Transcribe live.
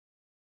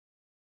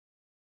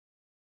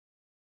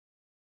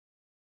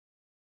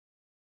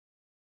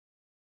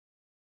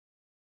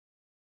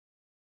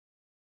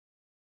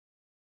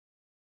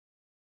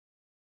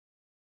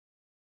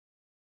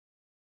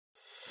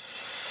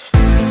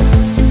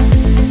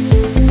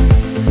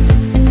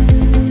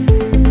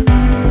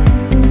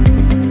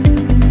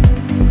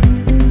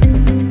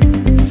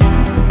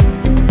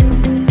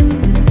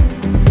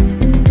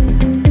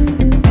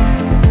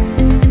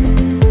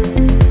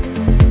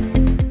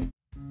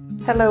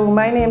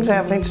name's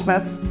Evelyn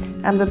Smith.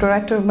 I'm the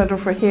Director of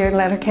Midwifery here in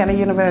Letterkenny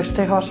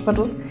University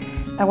Hospital.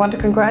 I want to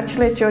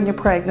congratulate you on your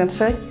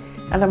pregnancy,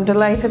 and I'm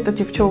delighted that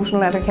you've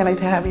chosen Letterkenny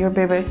to have your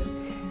baby.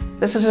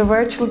 This is a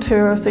virtual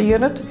tour of the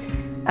unit,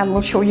 and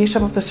we'll show you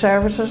some of the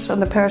services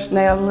and the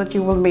personnel that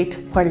you will meet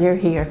while you're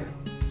here.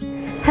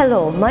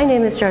 Hello, my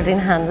name is Geraldine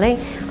Hanley.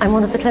 I'm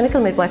one of the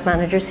clinical midwife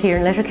managers here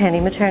in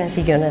Letterkenny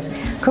Maternity Unit.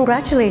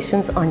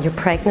 Congratulations on your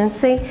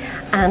pregnancy,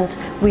 and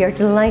we are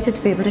delighted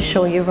to be able to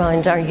show you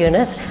around our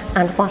unit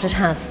and what it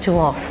has to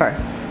offer.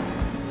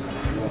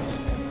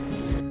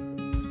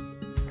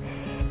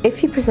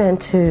 If you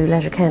present to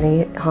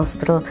Letterkenny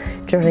Hospital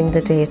during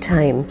the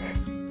daytime,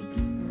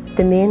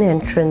 the main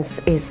entrance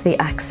is the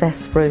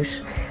access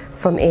route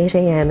from 8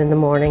 AM in the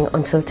morning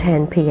until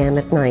 10 PM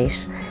at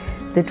night.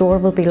 The door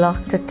will be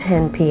locked at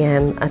 10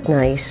 PM at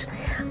night,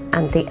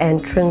 and the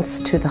entrance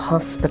to the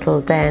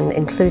hospital then,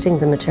 including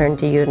the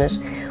maternity unit,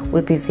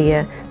 will be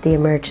via the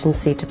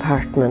emergency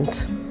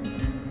department.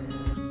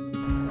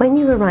 When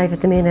you arrive at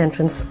the main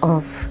entrance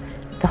of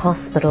the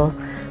hospital,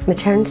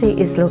 maternity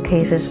is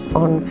located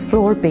on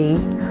floor B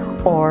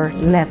or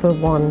level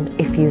 1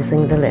 if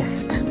using the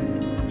lift.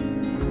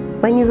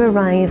 When you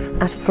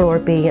arrive at floor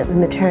B at the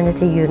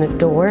maternity unit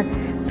door,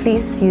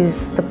 please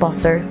use the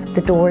buzzer.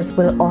 The doors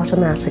will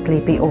automatically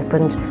be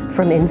opened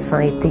from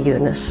inside the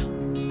unit.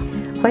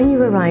 When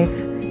you arrive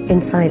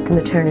inside the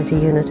maternity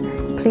unit,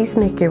 please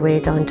make your way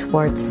down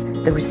towards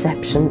the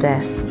reception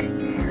desk.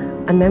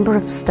 A member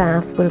of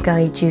staff will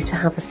guide you to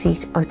have a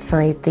seat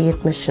outside the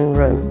admission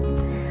room.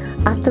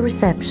 At the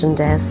reception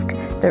desk,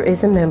 there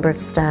is a member of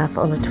staff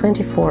on a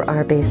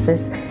 24-hour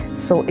basis,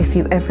 so if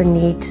you ever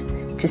need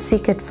to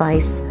seek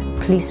advice,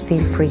 please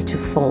feel free to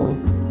phone.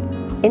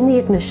 In the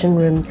admission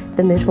room,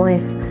 the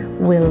midwife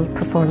will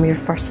perform your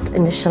first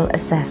initial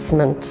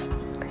assessment.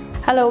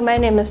 Hello, my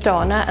name is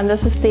Donna, and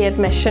this is the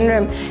admission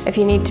room. If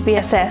you need to be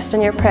assessed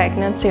on your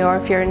pregnancy or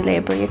if you're in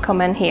labour, you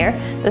come in here.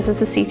 This is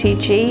the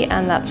CTG,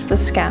 and that's the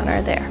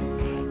scanner there.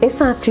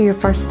 If after your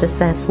first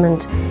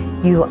assessment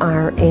you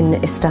are in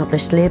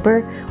established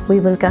labour, we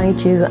will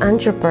guide you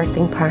and your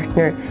birthing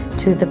partner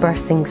to the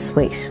birthing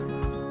suite.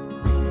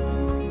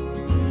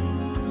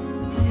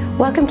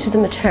 Welcome to the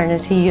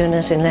maternity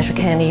unit in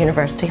Letterkenny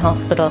University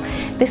Hospital.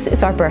 This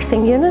is our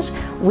birthing unit.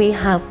 We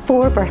have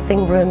 4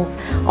 birthing rooms,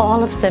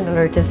 all of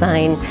similar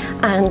design,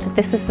 and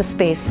this is the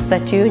space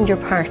that you and your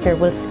partner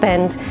will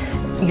spend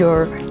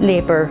your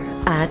labour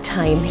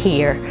time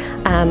here.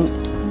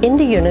 In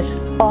the unit,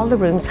 all the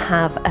rooms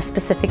have a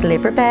specific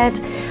labour bed,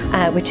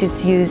 which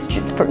is used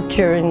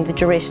during the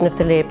duration of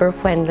the labour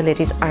when the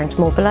ladies aren't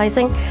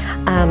mobilising.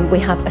 We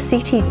have a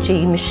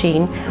CTG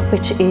machine,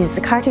 which is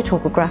a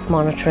cardiotocograph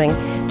monitoring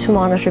to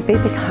monitor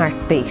baby's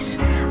heartbeat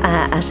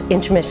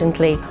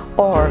intermittently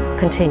or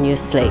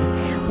continuously.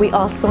 We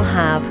also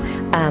have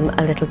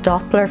a little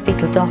Doppler,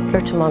 fetal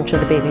Doppler, to monitor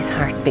the baby's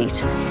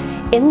heartbeat.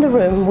 In the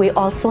room, we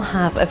also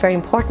have a very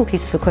important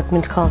piece of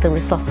equipment called a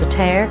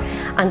resuscitaire,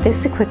 and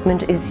this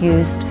equipment is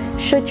used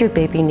should your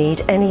baby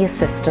need any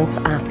assistance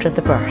after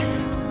the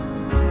birth.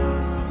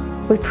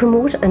 We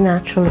promote a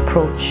natural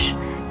approach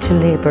to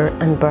labour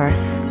and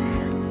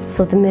birth,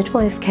 so the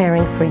midwife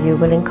caring for you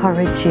will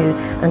encourage you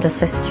and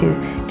assist you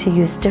to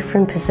use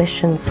different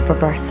positions for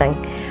birthing,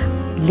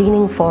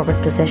 leaning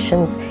forward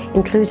positions,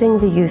 including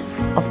the use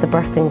of the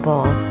birthing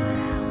ball.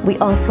 We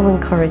also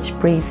encourage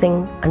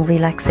breathing and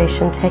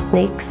relaxation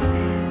techniques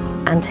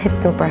and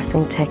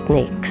hypnobirthing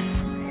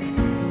techniques.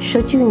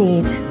 Should you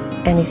need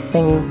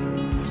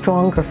anything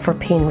stronger for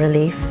pain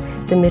relief,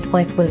 the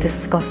midwife will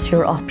discuss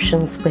your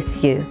options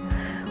with you.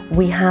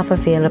 We have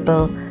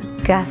available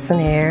gas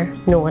and air,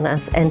 known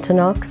as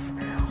Entonox,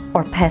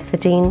 or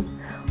pethidine,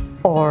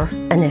 or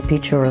an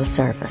epidural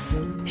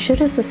service.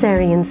 Should a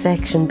caesarean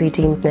section be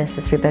deemed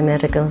necessary by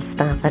medical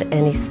staff at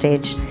any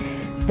stage,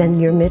 then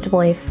your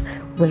midwife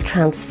will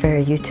transfer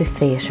you to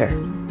theatre.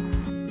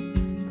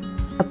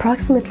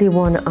 Approximately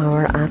 1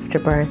 hour after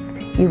birth,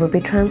 you will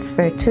be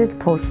transferred to the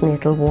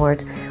postnatal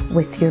ward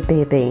with your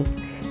baby.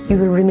 You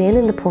will remain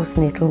in the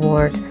postnatal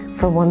ward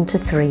for 1 to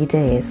 3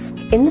 days.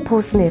 In the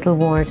postnatal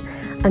ward,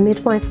 a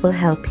midwife will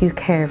help you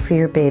care for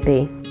your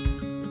baby.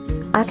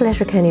 At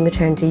Letterkenny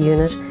Maternity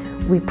Unit,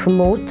 we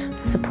promote,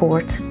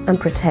 support and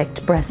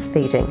protect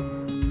breastfeeding.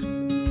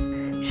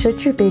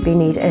 Should your baby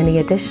need any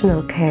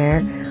additional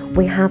care,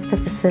 we have the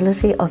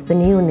facility of the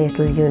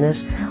neonatal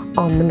unit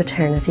on the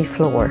maternity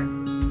floor.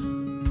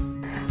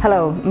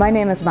 Hello, my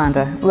name is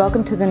Amanda.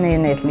 Welcome to the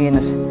neonatal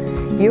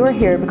unit. You are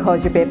here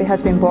because your baby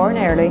has been born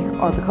early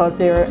or because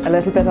they are a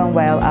little bit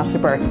unwell after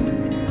birth.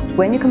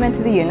 When you come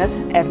into the unit,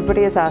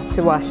 everybody is asked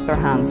to wash their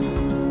hands.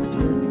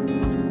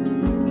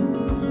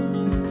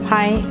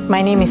 Hi,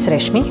 my name is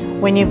Reshmi.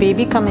 When your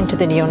baby comes into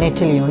the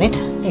neonatal unit,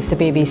 if the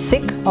baby is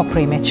sick or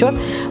premature,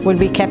 will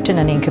be kept in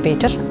an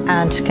incubator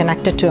and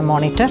connected to a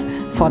monitor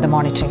for the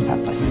monitoring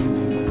purpose.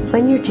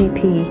 When your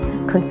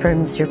GP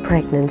confirms your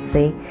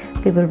pregnancy,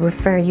 they will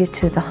refer you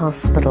to the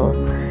hospital.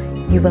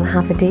 You will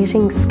have a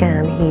dating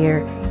scan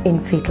here in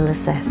fetal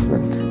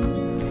assessment.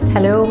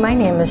 Hello, my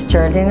name is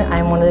Geraldine.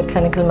 I'm one of the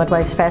clinical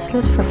midwife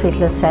specialists for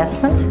fetal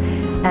assessment.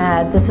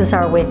 This is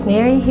our waiting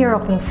area here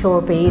up in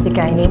floor B, the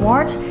gynae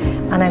ward,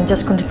 and I'm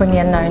just going to bring you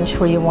in now and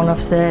show you one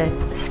of the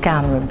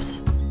scan rooms.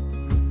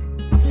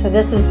 So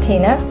this is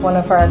Tina, one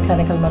of our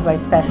clinical midwife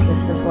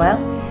specialists as well,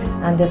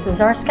 and this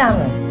is our scan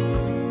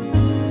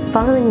room.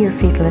 Following your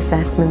fetal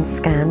assessment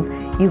scan,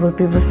 you will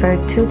be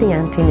referred to the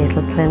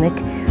antenatal clinic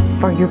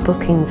for your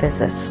booking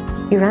visit.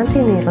 Your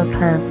antenatal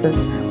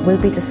classes will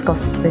be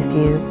discussed with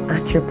you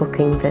at your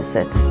booking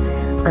visit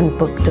and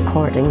booked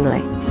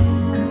accordingly.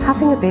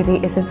 Having a baby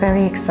is a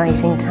very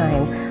exciting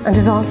time and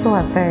is also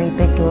a very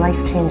big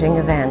life-changing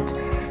event.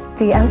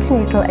 The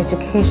Antenatal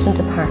Education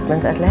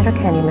Department at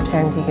Letterkenny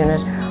Maternity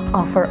Unit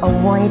offer a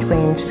wide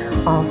range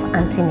of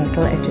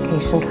antenatal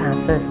education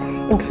classes,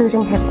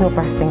 including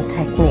hypnobirthing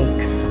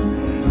techniques.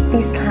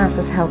 These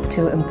classes help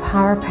to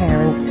empower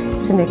parents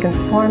to make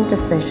informed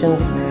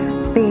decisions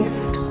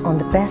based on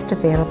the best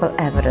available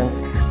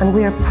evidence, and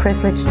we are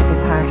privileged to be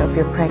part of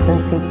your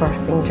pregnancy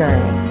birthing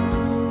journey.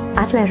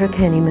 At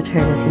Letterkenny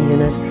Maternity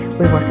Unit,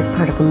 we work as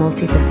part of a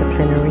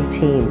multidisciplinary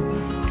team.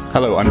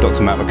 Hello, I'm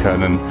Dr. Matt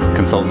McKernan,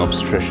 consultant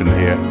obstetrician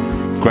here.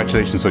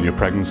 Congratulations on your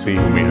pregnancy,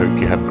 and we hope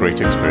you have a great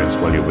experience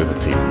while you're with the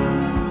team.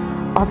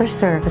 Other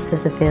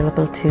services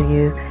available to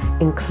you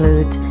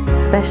include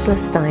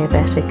specialist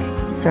diabetic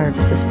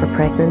services for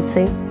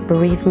pregnancy,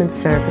 bereavement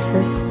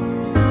services,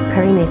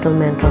 perinatal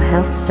mental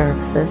health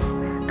services,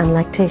 and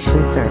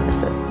lactation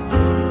services.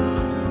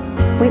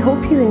 We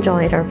hope you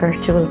enjoyed our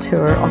virtual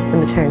tour of the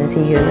maternity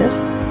unit.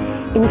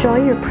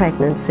 Enjoy your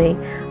pregnancy,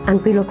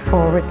 and we look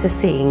forward to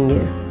seeing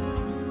you.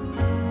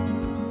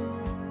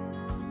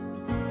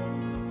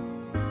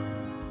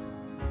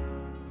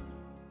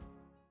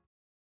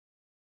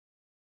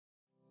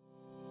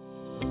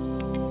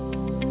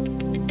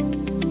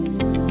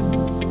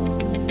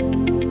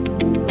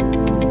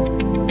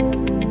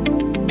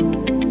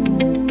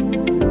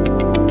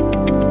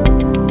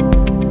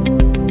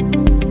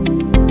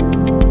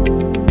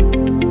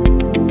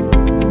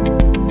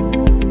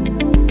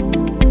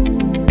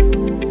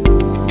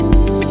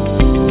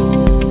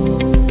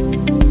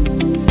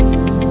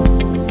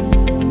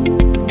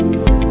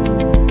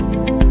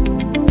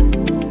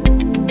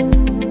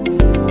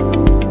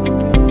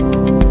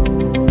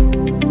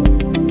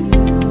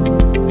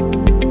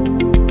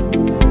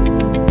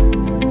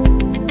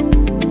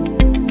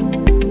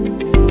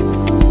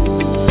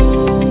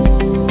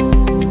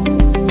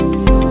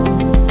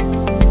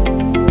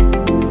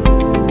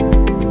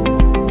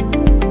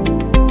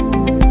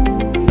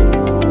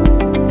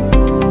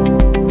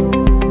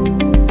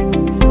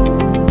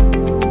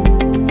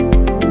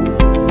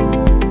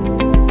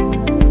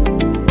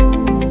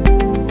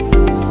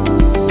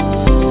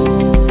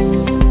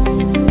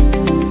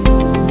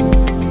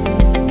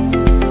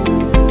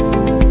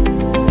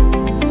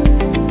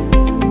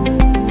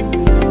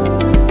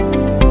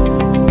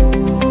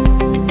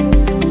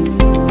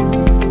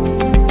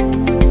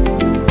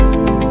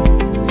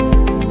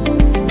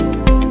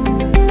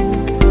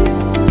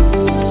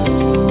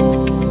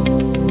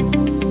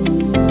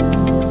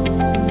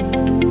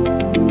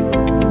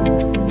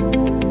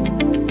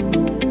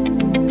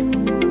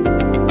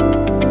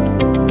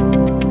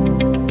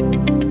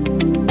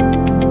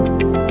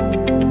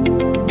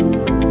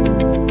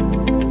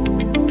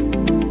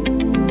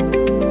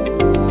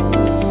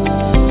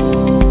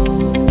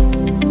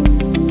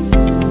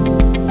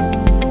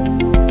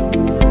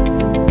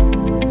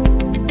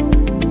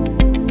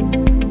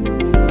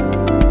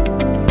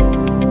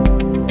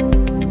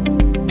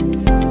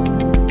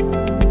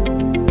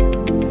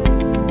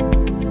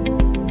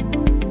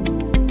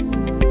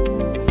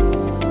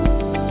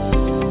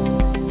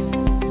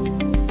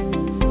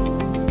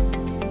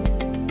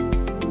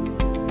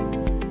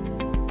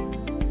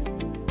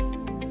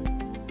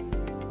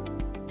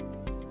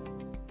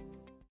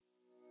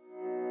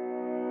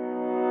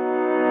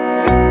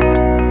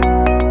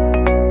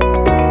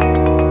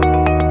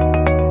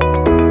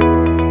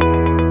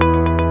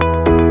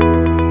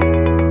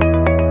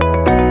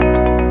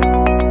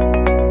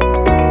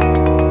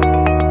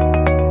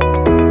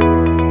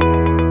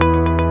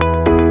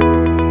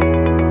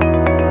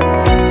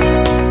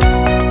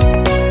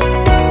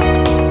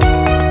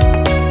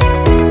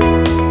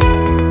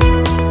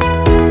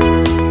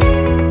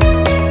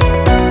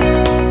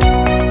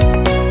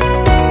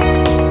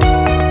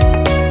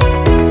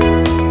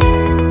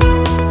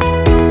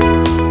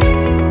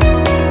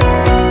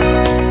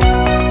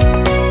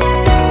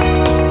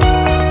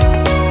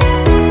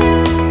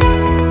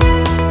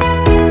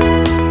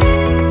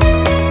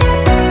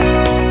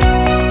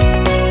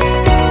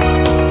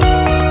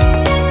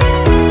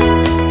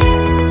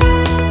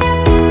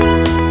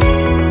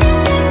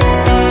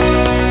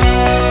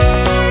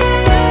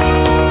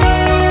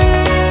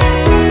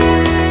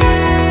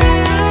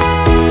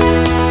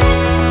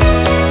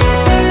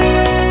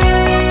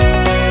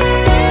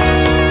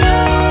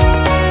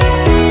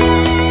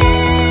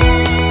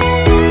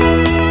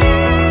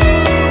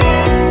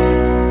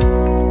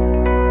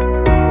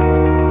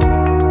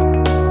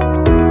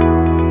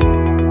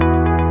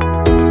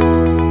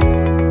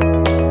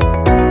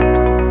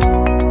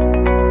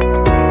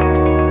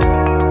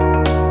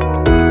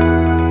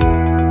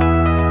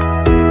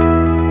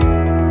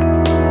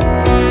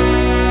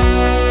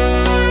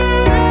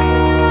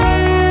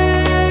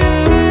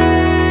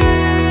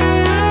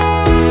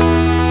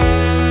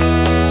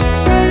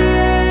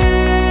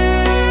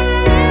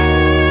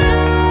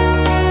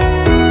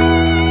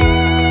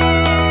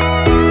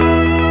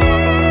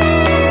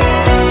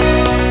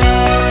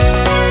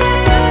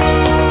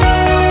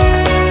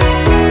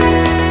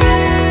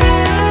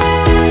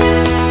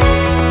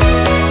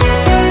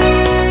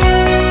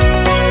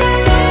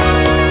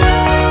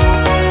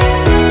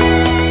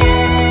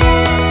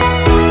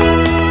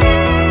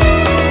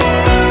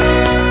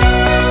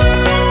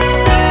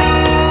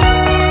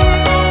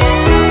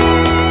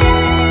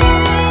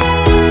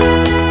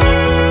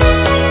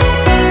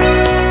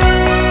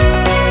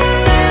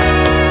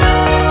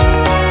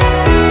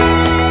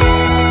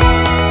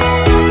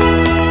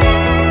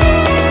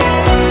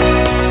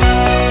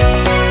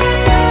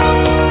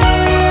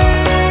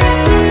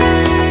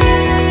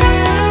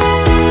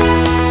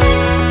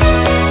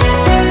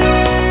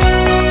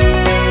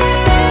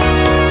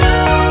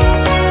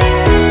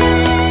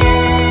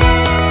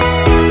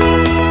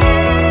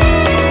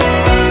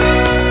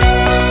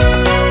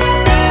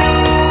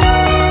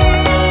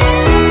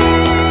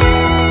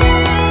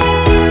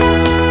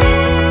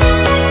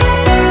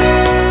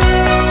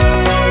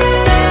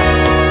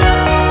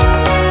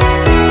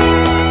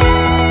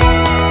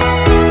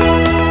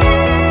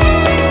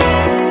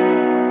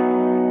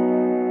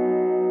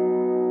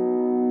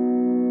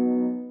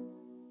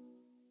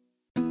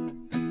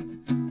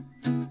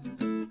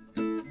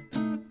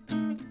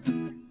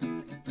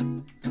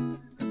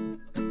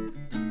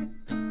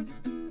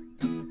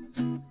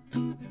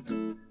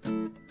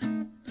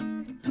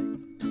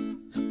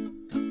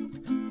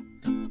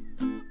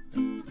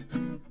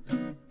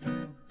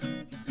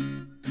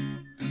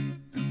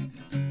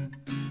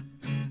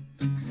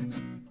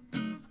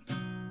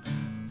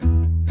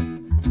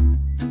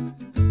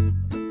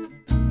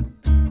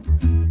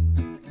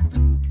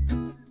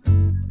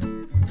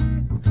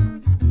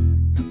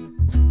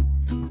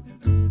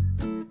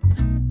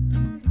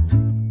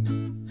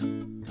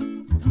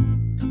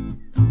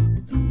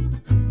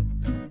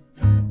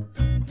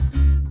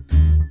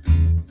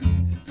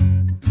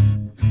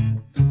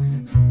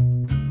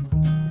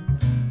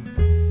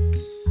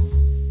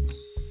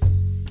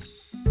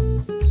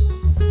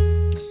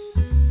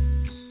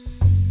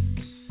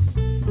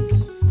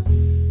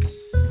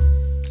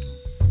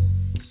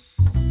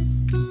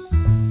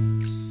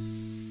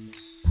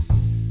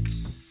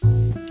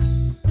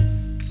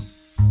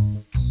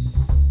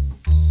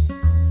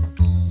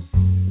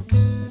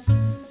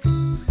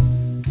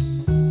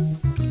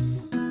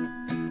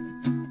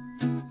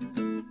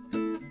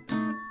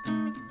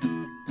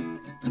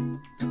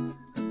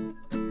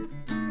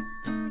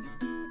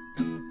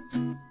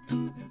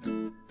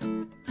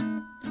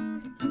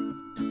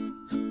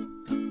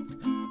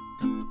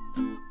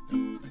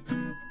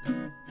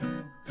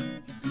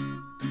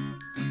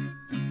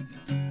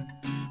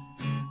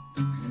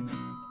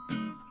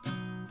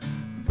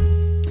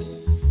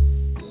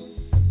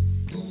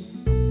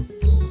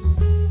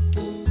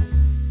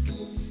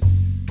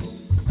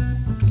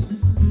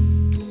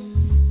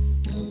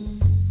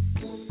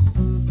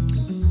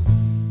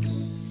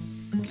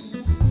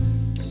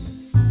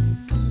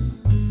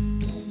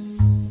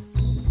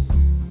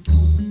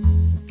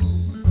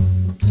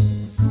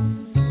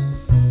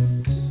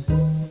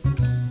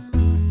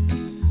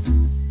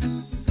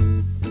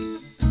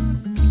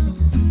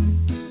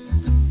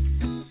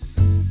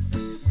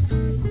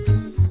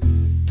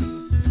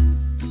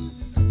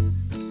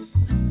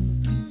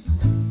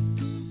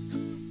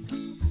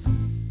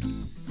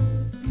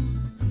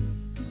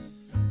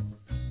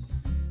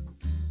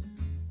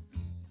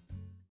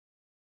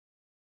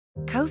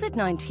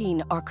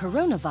 COVID-19 or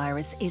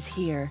coronavirus is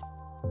here,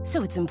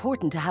 so it's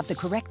important to have the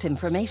correct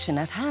information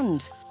at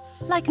hand,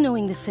 like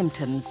knowing the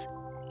symptoms: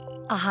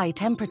 a high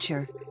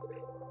temperature,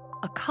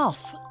 a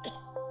cough,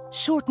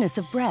 shortness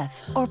of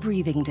breath or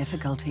breathing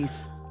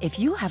difficulties. If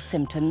you have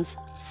symptoms,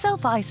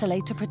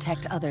 self-isolate to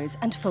protect others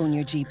and phone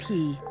your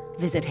GP.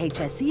 Visit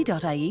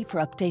hse.ie for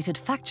updated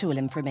factual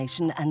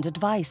information and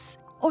advice,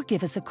 or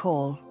give us a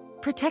call.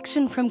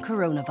 Protection from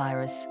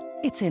coronavirus.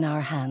 It's in our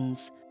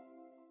hands.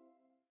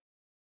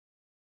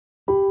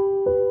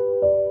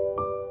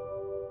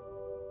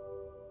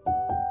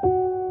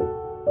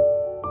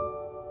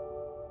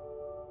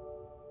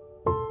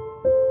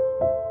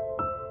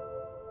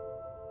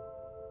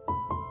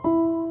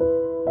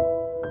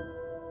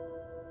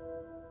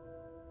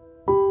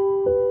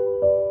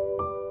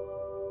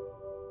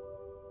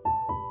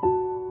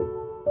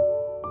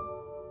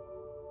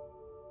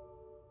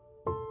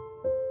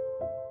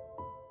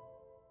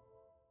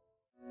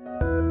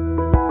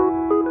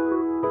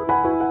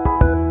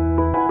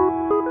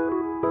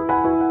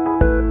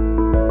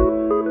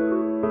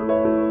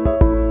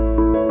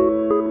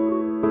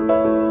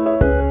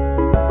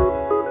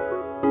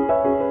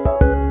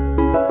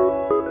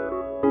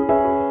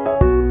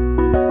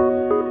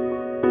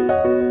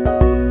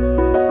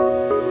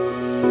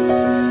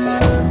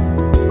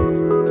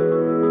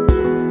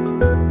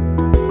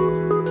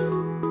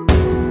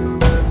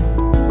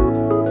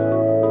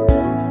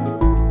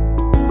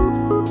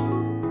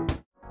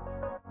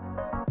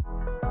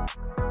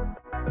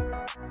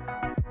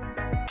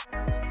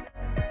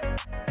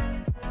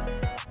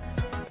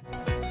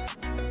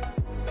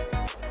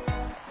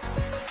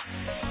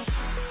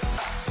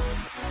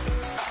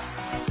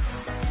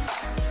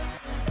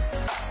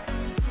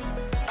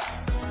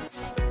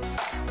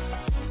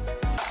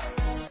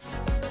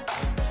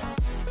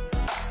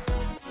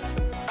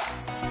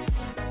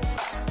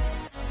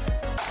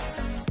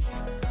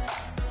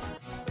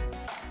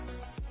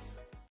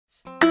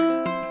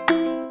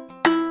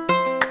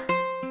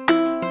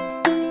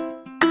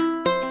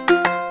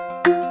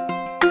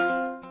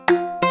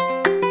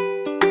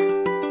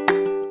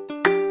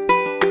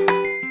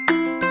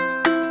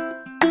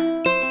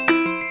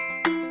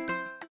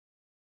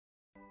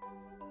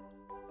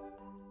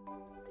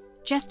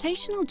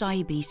 Gestational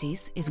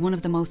diabetes is one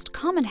of the most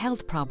common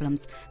health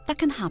problems that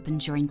can happen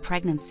during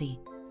pregnancy.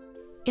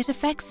 It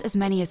affects as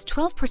many as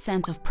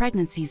 12% of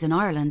pregnancies in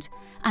Ireland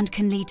and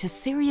can lead to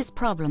serious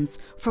problems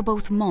for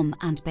both mum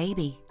and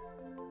baby.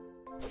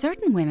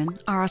 Certain women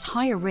are at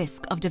higher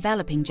risk of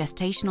developing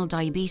gestational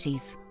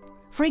diabetes.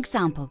 For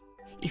example,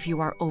 if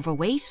you are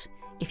overweight,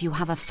 if you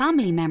have a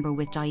family member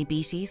with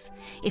diabetes,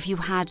 if you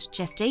had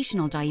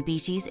gestational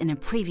diabetes in a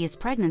previous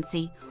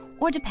pregnancy,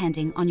 or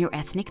depending on your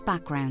ethnic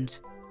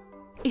background.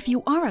 If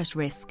you are at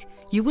risk,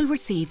 you will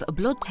receive a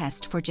blood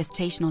test for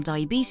gestational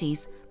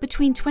diabetes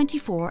between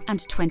 24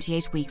 and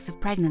 28 weeks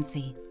of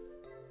pregnancy.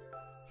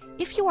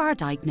 If you are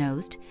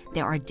diagnosed,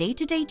 there are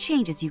day-to-day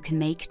changes you can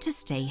make to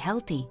stay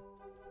healthy.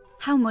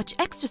 How much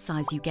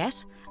exercise you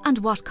get and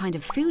what kind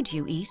of food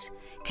you eat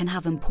can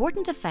have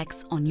important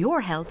effects on your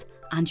health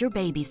and your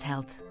baby's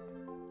health.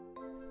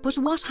 But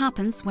what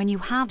happens when you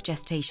have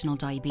gestational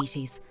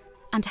diabetes,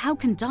 and how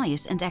can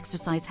diet and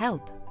exercise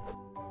help?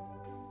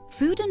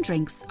 Food and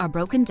drinks are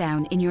broken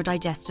down in your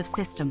digestive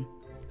system.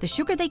 The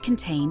sugar they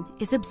contain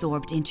is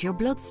absorbed into your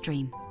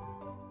bloodstream.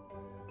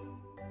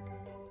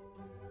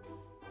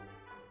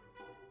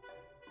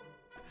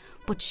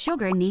 But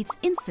sugar needs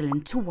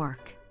insulin to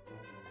work.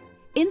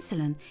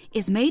 Insulin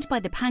is made by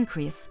the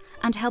pancreas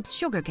and helps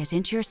sugar get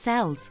into your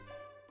cells.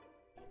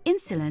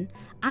 Insulin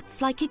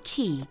acts like a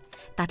key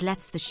that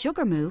lets the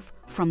sugar move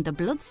from the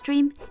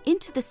bloodstream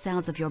into the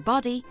cells of your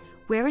body,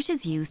 where it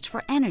is used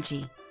for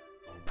energy.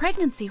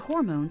 Pregnancy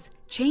hormones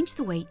change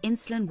the way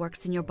insulin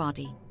works in your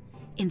body.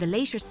 In the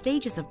later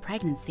stages of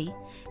pregnancy,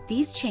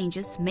 these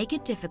changes make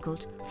it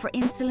difficult for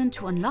insulin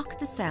to unlock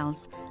the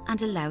cells and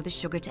allow the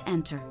sugar to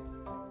enter.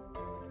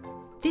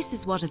 This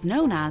is what is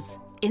known as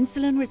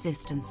insulin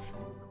resistance.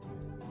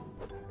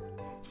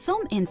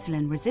 Some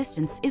insulin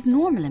resistance is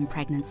normal in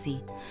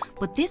pregnancy,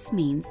 but this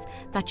means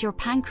that your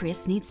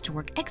pancreas needs to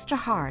work extra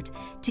hard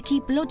to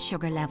keep blood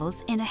sugar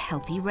levels in a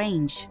healthy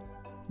range.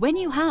 When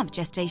you have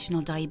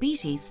gestational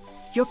diabetes,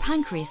 your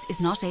pancreas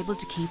is not able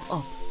to keep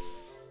up.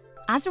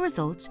 As a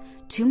result,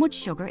 too much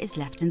sugar is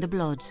left in the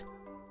blood.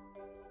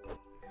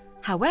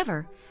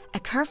 However,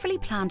 a carefully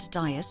planned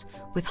diet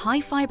with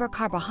high-fibre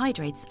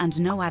carbohydrates and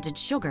no added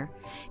sugar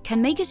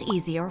can make it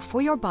easier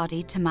for your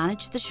body to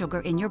manage the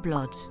sugar in your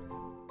blood.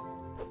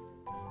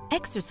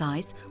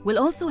 Exercise will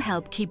also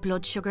help keep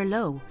blood sugar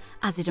low,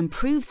 as it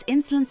improves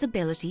insulin's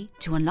ability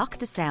to unlock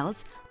the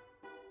cells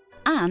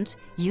and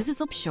uses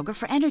up sugar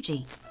for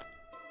energy.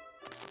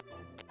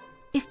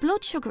 If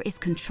blood sugar is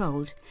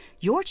controlled,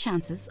 your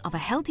chances of a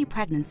healthy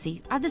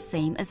pregnancy are the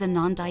same as a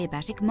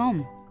non-diabetic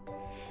mum.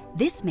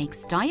 This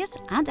makes diet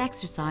and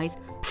exercise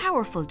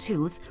powerful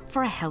tools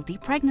for a healthy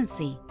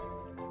pregnancy.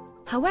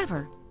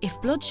 However,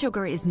 if blood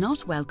sugar is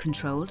not well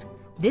controlled,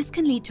 this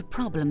can lead to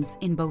problems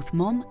in both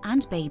mum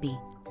and baby.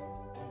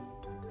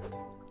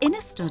 In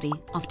a study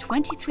of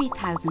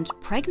 23,000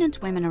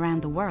 pregnant women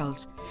around the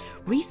world,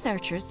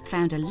 researchers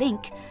found a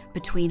link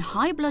between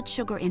high blood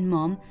sugar in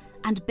mum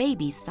and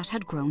babies that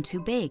had grown too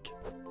big.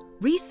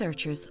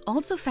 Researchers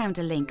also found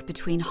a link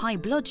between high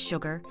blood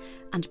sugar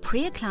and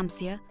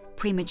preeclampsia,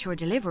 premature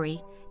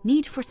delivery,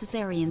 need for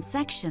caesarean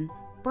section,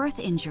 birth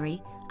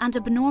injury, and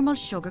abnormal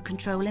sugar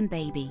control in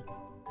baby.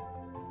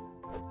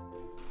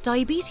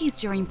 Diabetes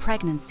during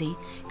pregnancy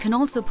can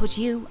also put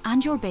you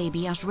and your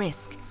baby at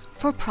risk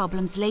for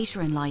problems later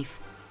in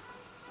life,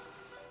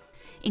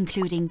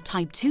 including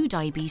type 2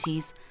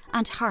 diabetes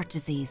and heart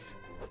disease.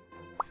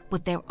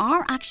 But there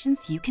are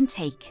actions you can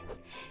take.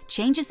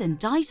 Changes in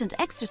diet and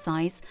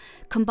exercise,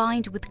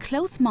 combined with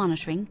close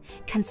monitoring,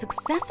 can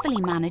successfully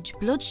manage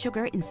blood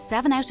sugar in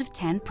 7 out of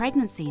 10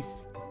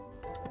 pregnancies.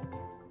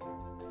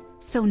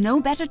 So no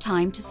better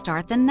time to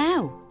start than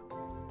now.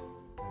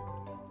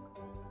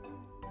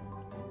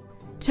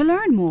 To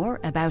learn more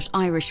about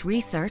Irish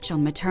research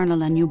on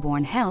maternal and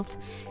newborn health,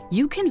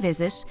 you can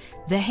visit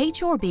the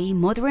HRB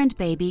Mother and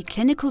Baby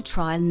Clinical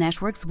Trial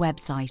Network's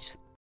website.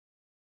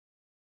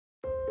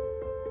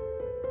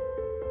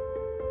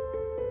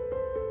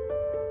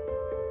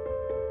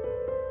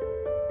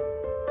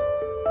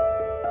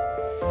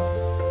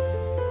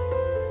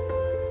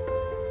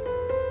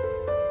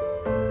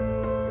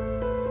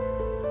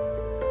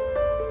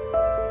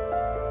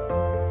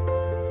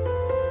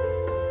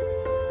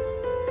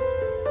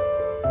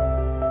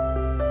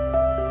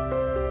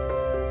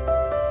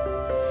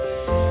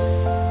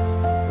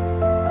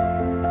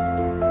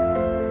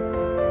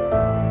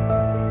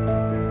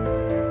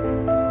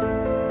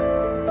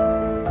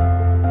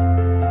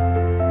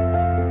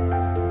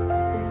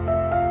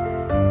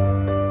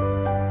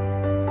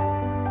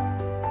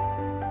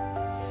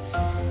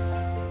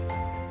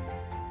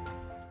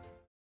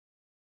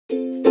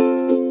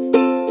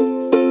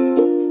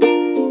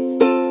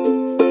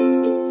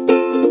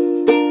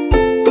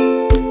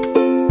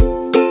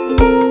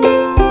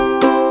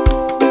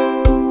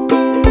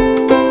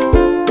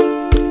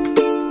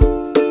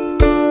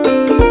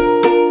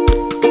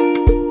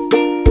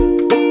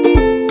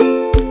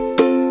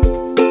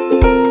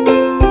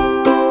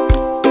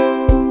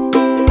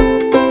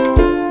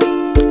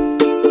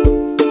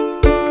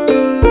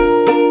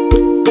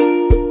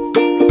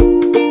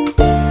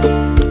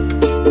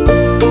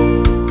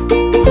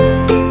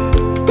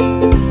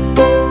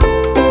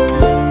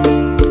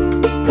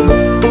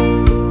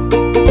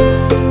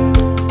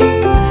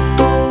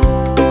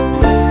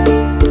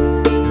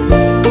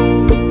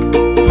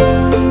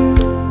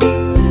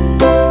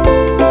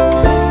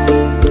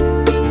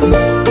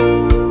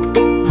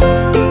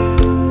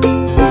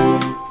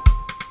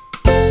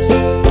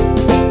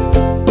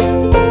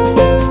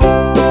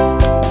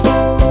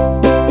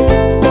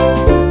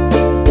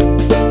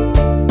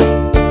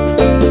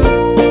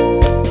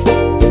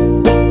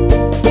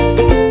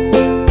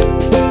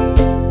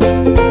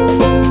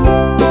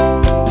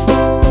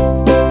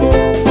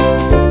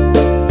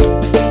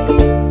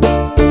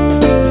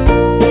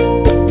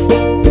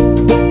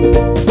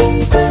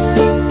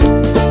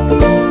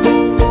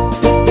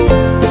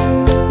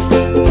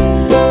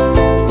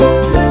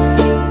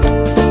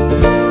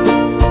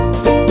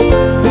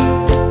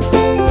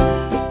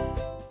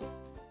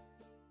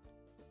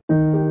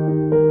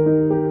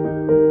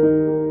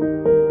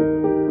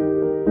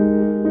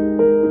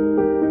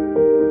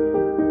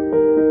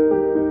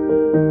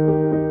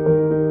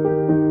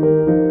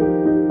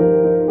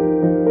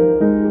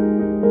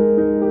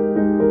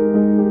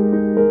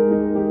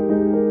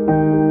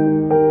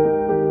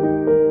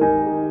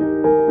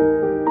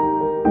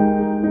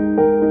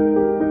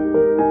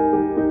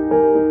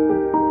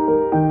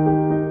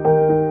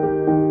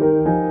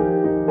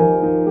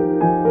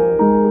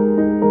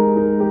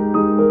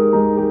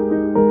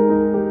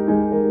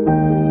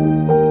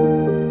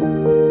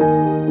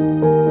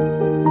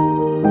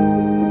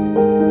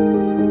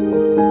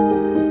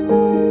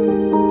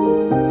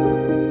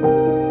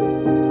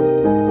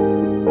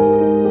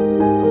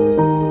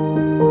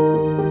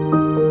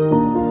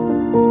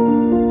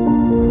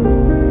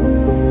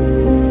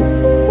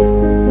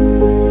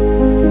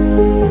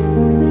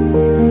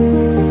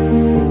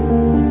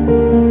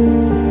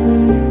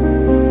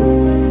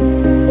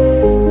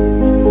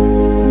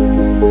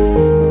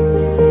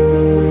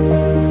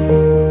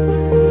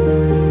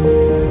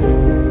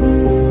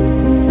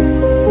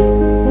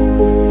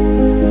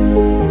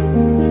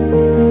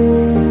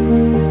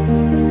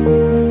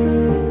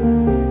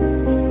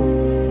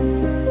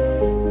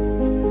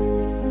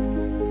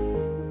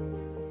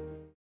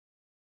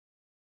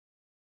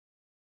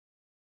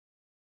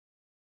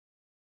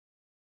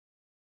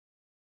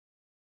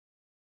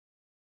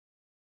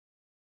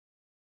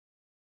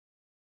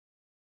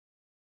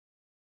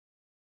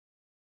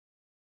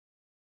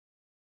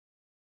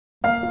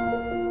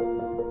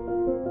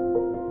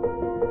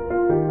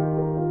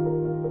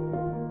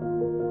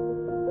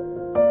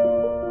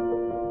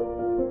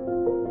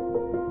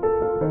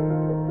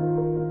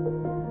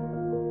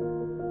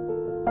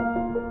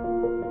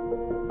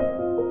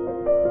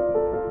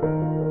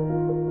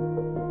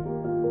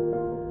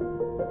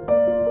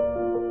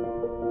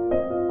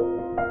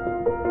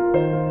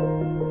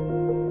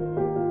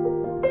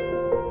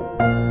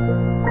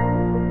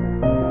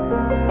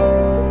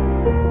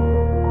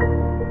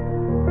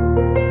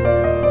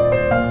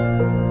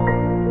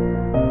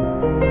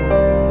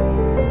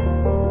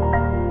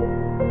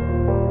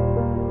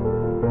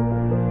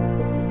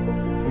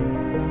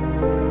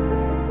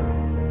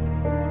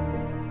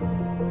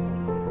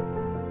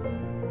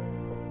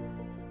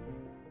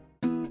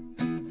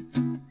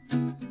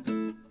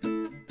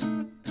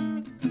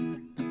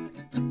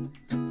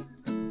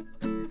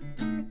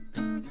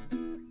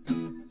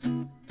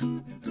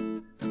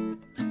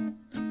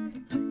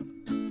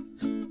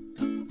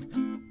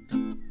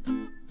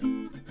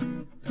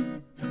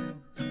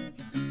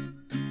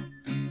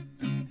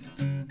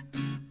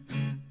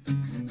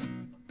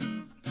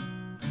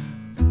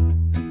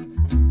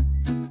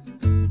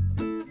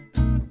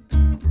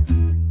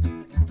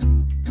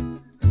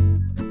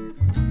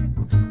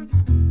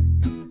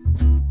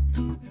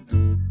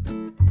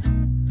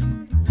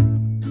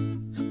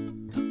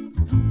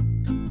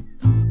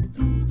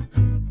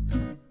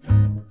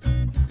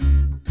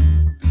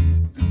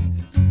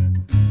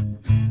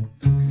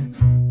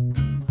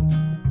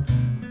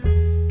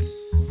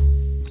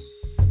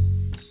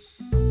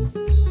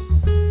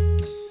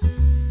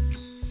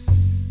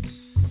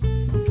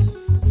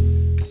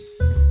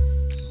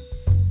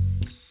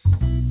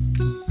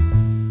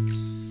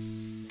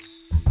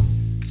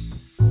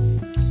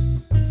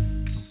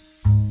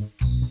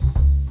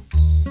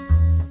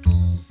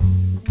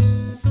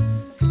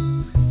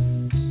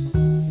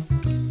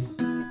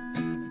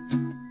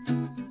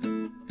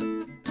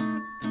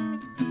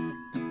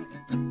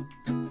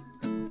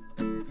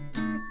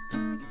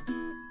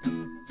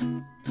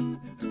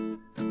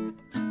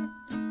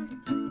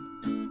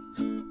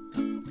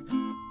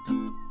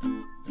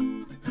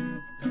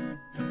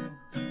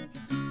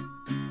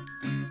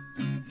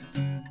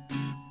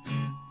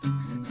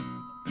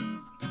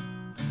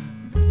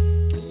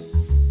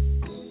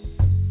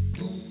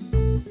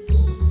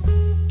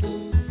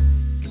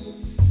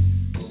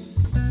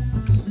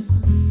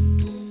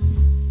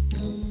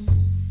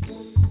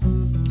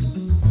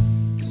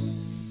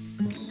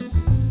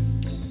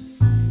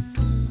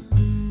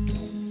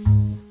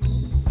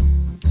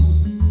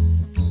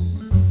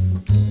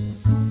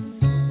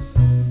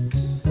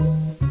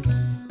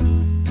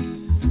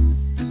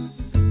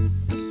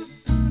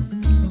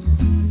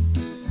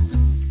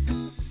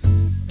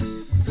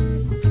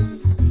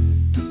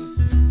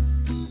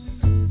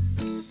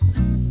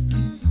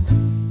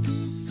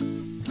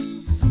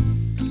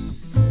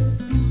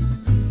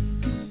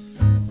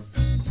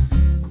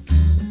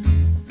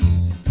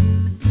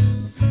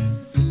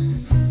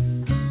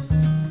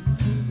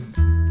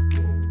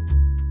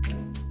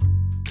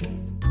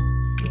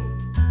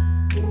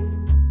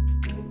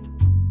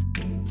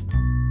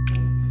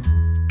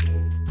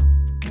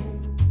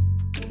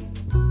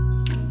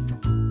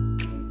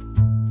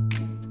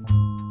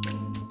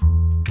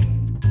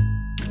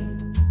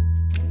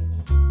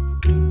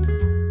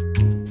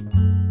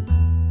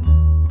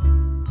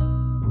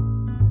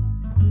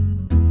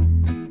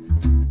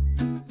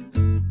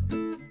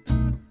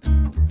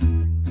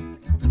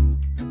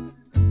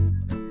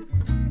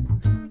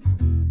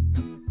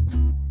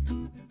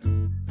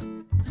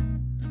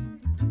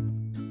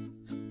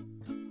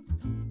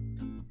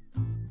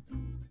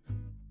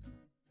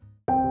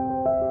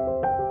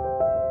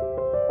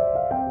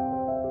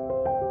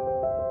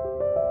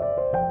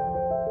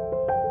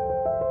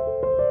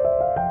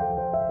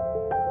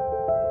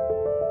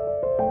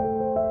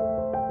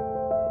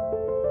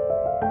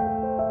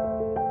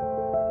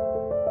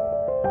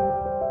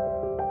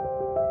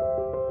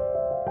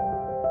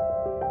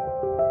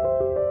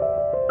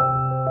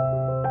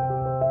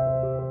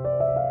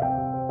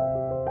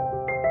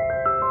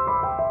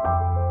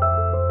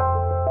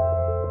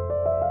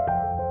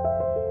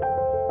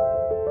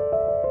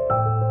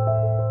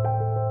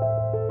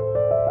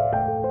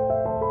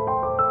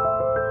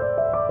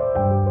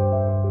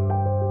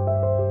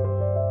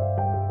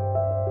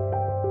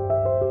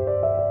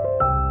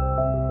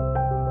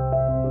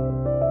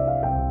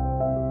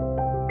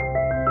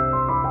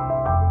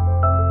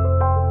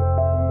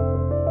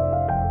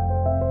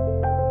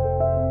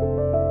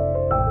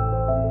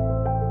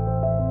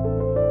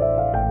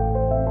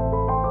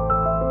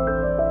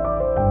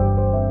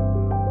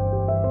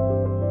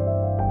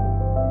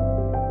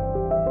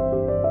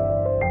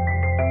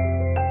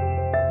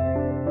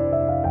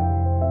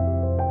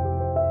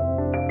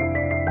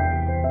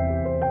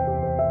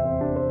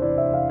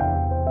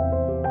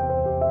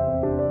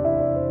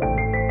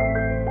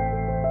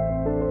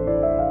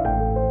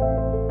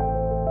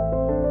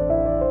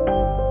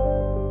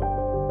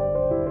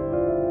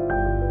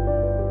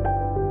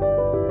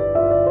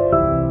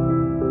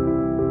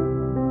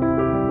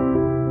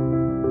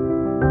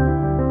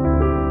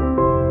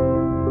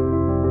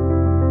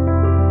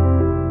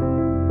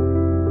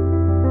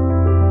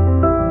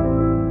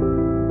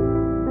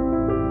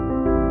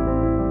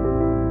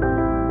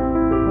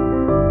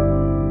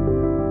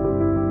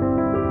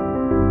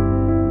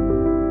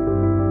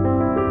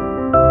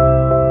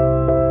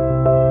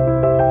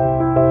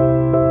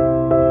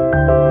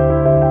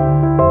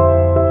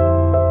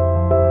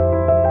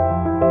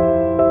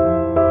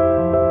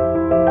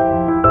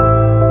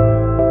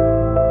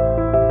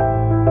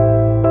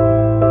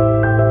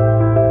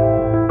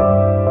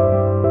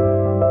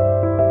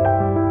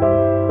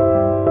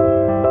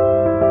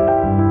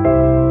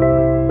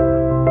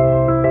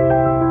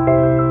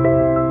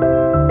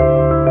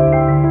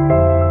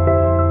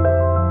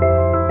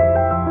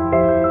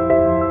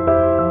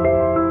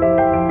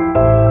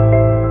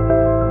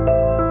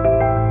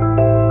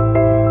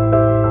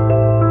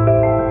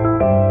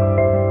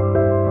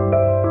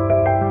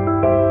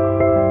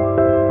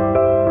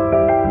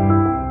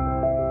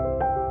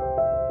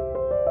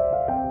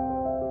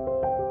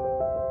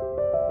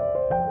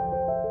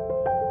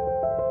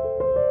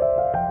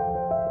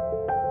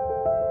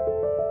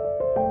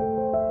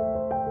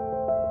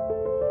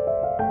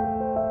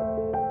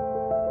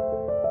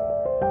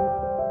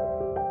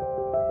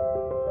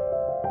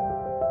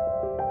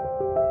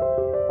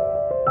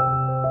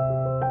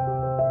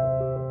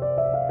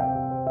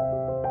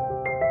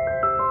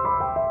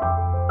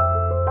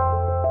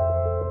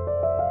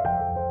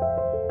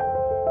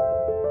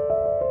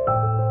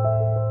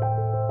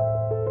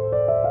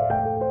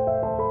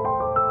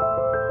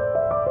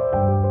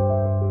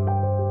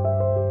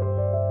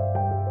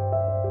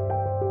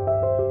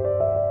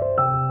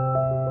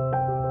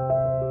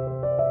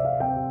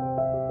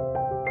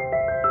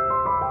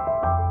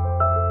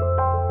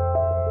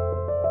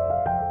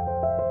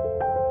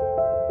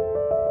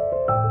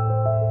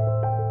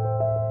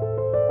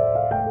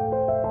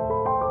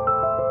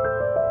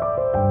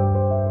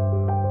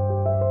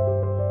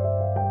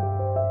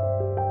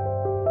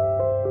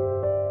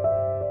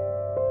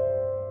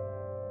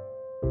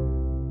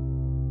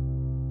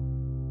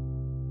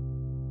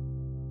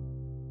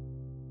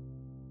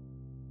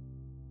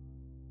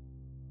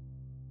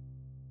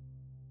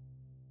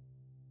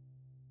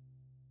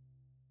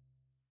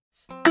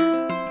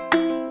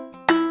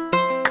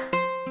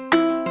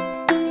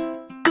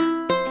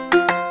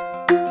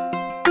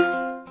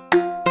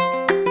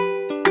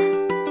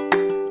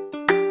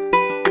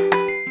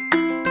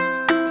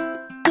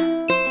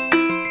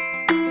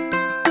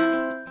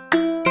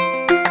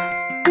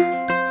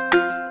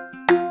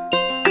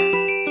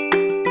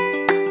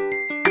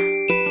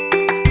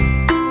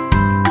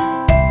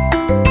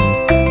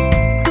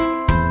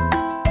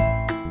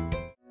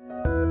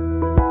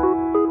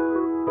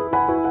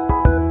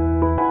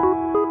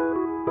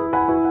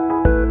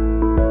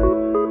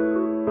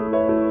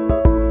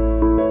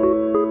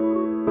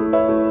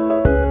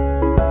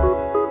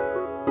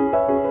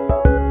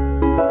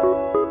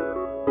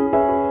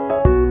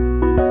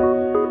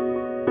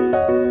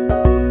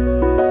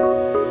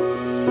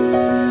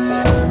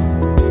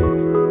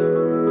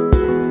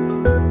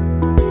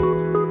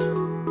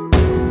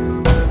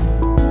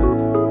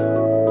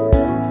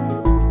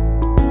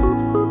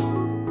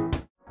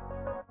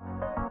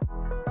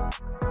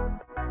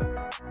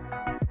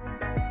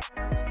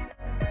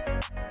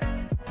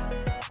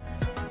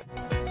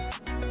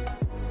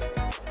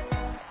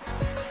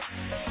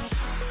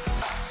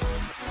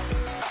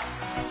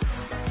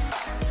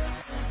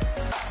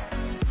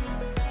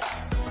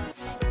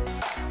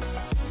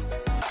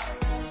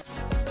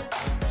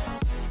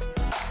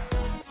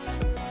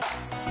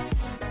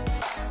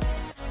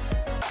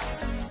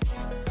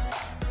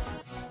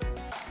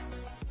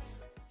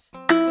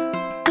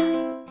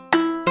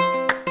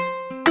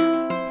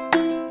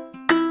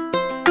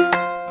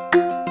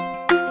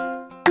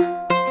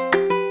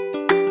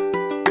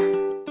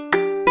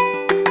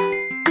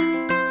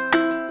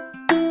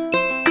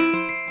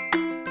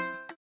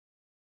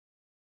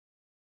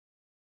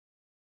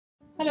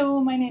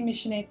 is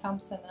Sinead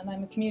Thompson and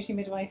I'm a community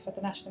midwife at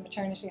the National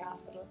Maternity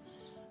Hospital.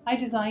 I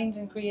designed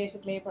and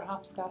created labour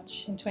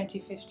hopscotch in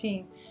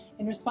 2015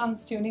 in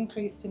response to an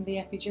increase in the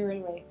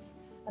epidural rates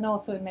and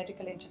also in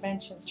medical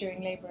interventions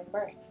during labour and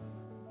birth.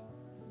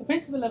 The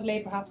principle of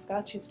labour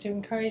hopscotch is to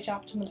encourage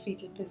optimal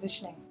fetal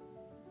positioning.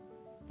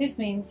 This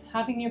means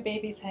having your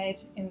baby's head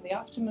in the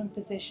optimum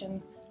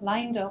position,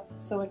 lined up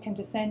so it can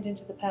descend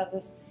into the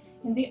pelvis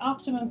in the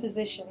optimum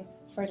position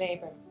for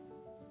labour.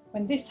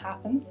 When this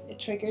happens, it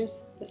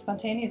triggers the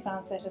spontaneous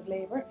onset of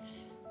labour.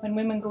 When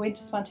women go into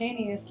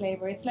spontaneous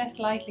labour, it's less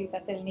likely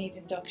that they'll need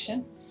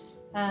induction,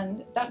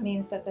 and that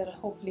means that there'll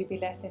hopefully be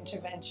less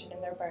intervention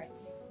in their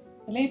births.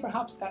 The labour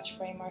hopscotch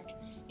framework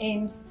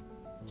aims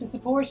to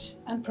support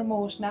and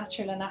promote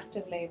natural and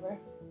active labour.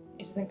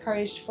 It is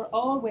encouraged for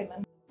all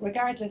women,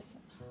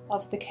 regardless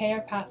of the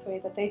care pathway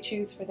that they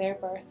choose for their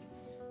birth,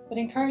 but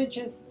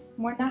encourages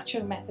more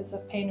natural methods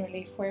of pain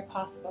relief where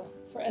possible,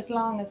 for as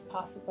long as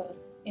possible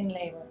in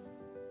labour.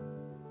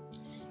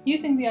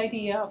 Using the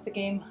idea of the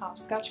game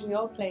hopscotch we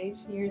all played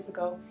years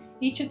ago,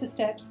 each of the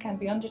steps can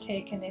be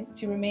undertaken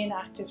to remain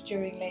active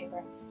during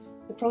labour.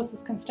 The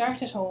process can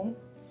start at home,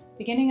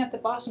 beginning at the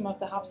bottom of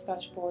the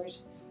hopscotch board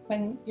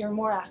when you're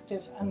more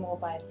active and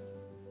mobile.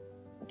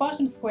 The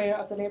bottom square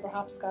of the labour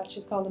hopscotch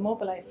is called the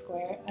mobilised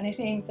square, and it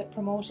aims at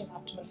promoting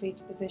optimal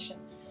fetal position.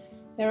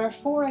 There are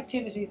 4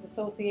 activities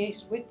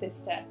associated with this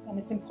step, and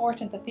it's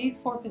important that these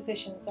 4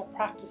 positions are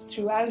practiced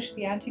throughout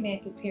the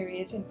antenatal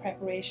period in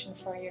preparation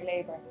for your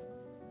labour.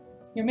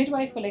 Your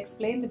midwife will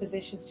explain the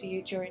positions to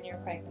you during your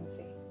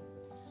pregnancy.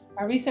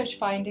 Our research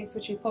findings,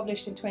 which we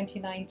published in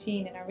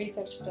 2019 in our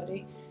research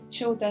study,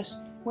 showed that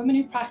women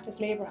who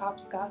practiced labour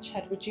hopscotch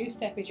had reduced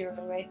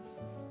epidural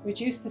rates,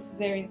 reduced the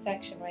caesarean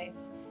section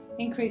rates,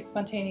 increased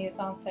spontaneous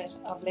onset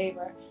of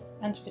labour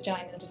and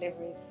vaginal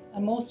deliveries,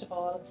 and most of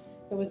all,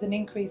 there was an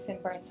increase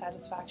in birth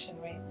satisfaction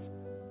rates.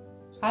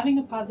 Having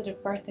a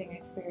positive birthing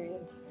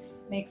experience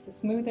makes a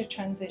smoother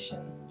transition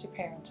to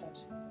parenthood.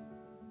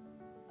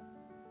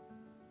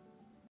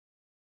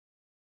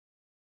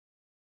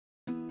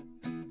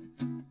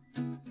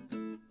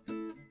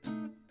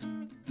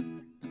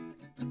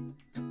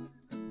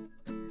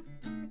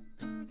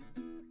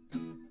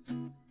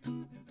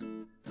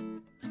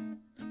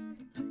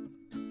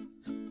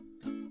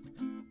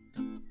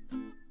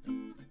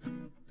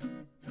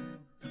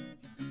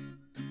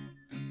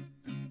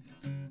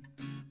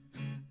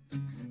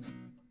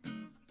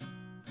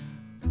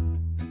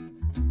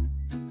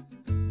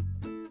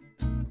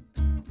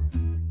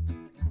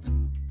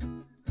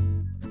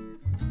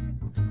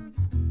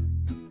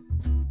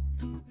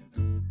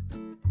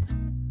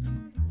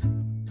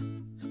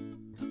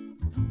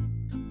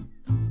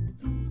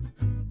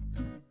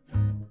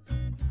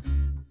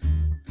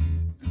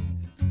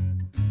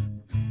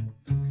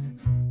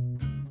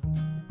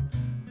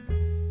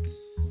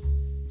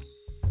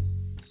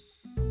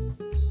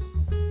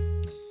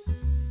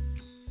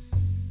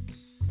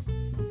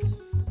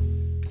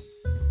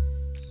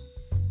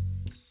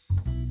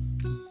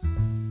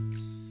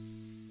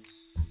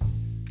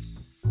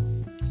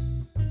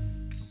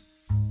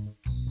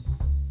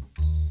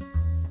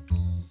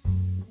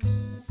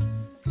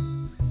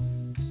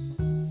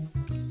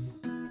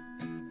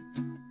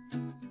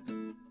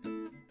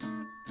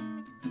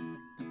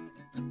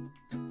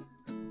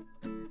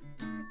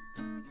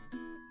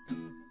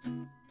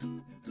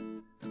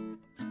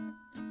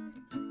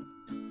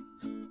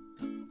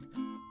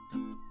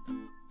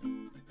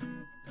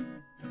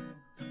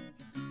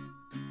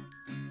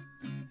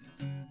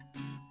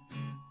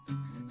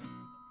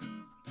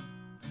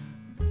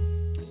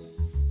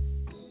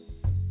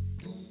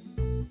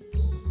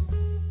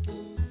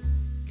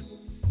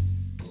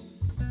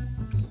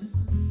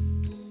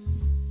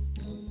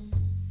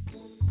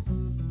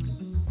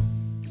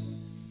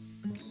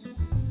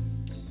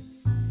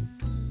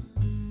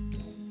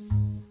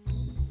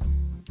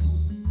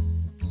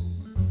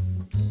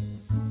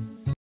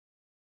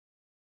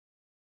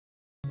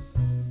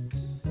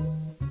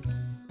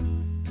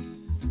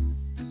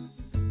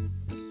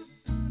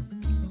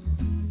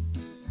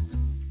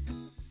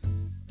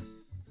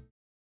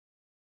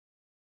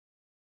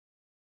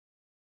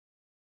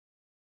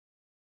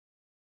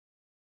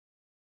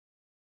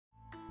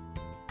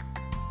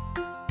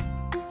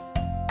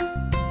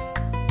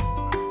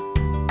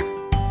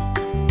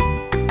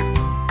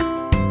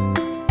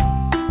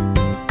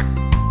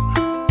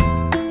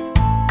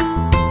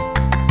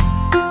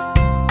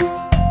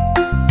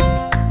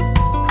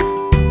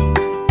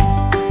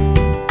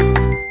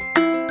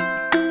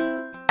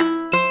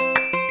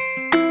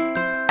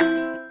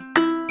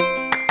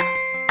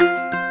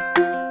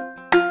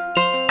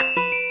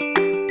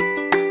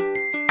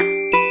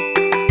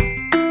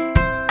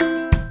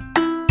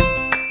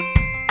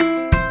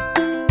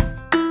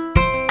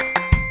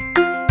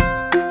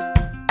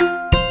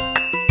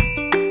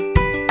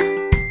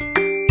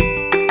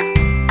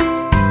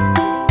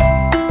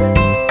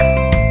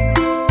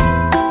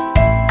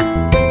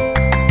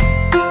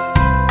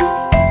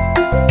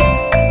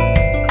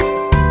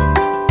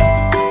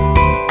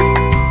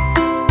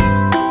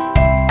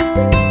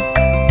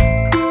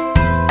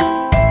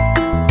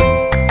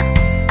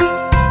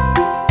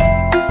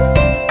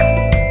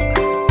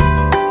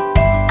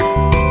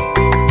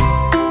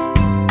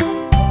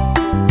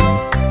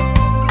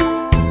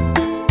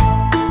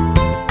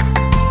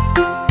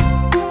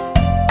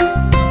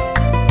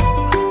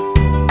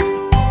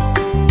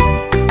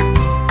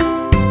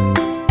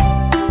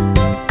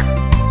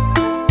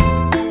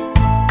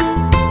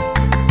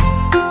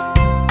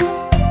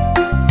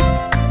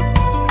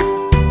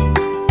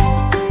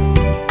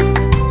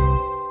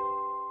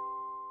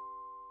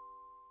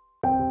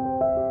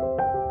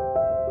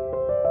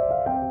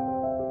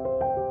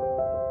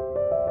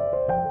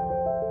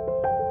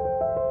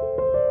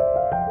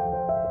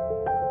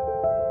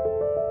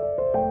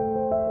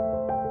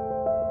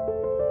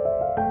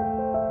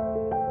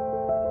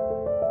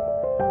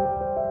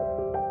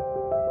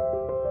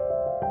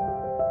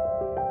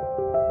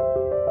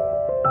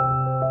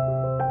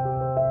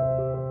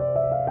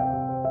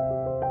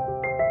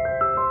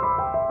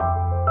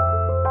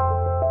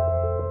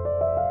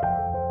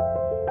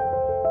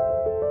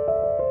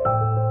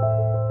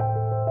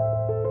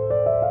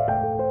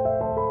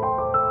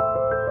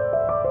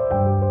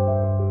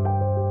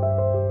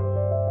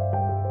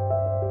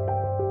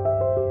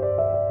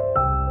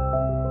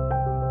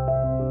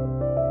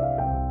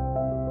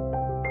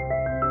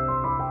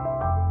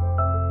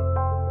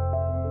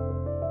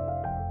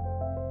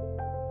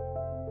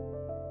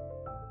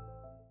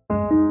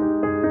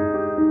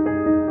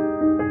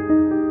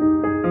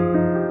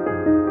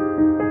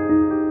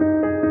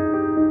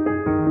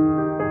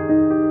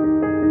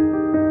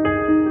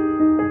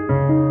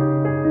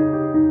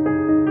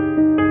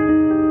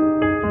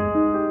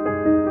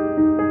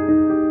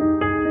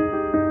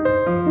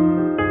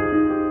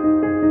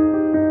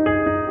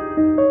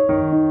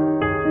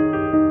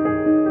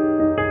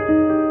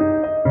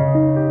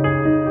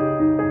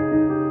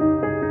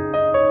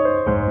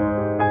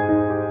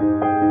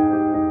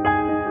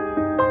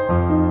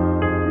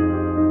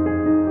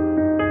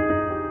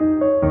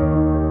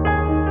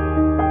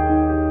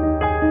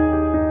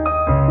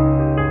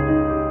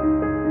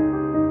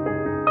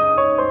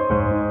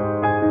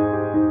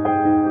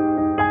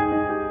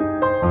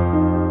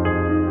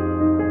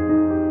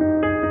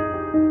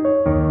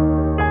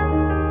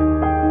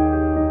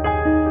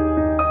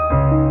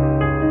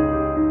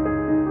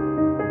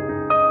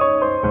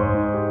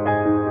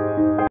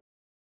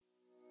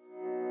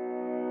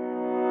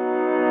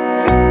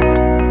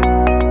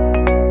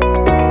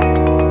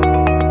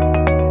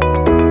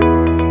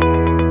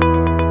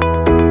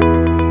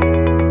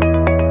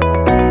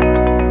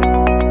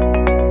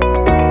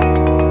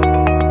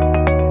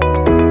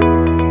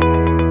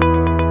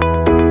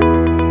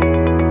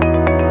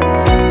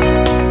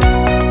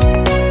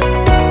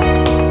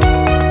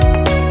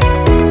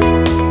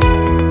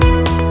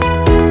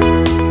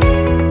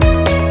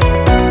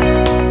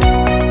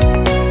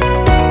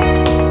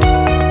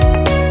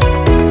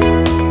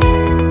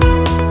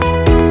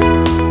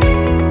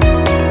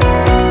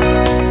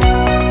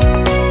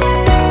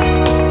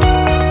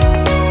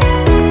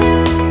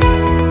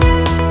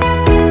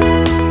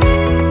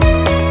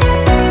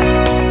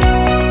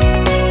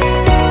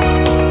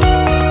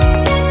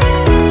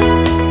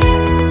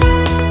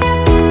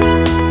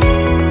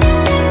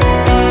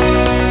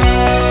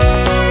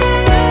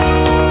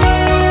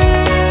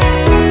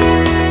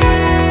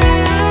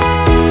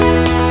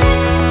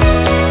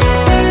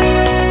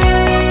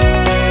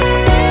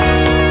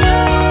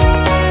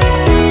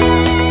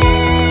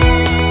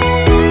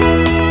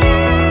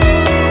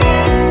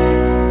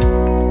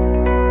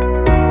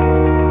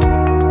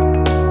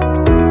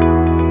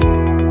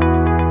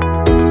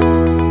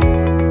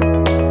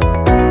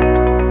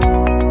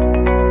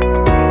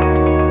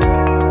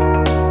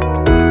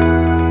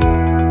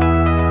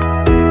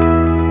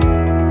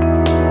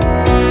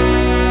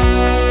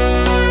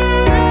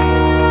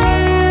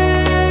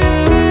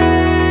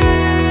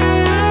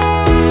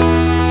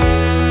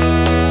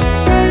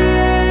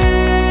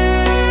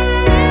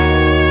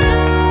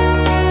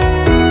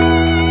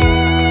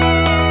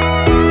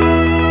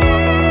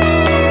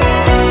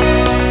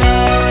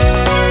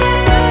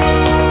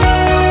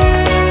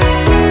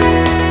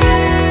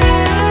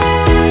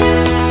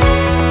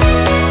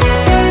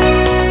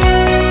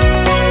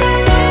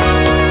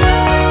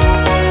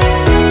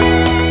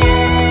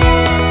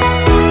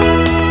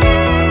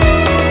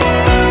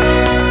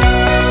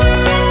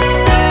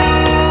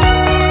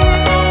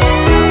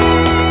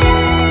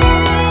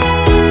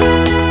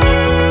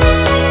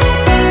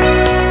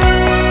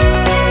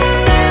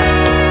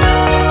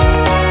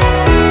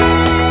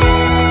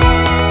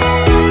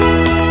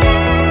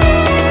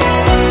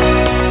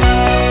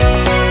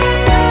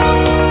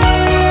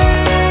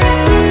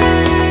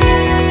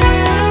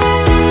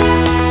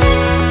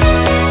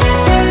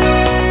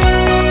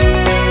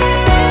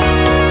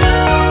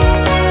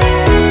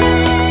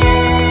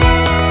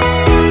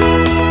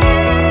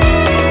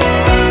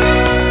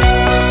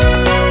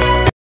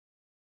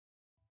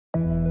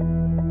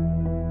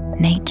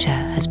 Nature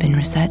has been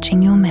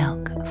researching your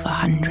milk for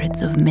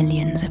hundreds of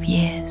millions of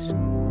years.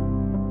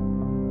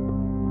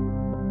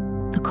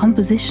 The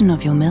composition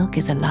of your milk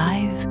is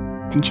alive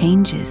and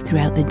changes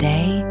throughout the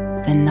day,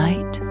 the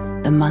night,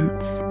 the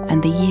months,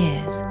 and the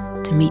years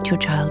to meet your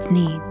child's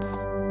needs.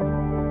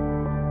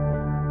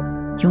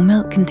 Your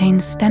milk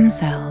contains stem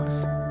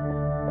cells.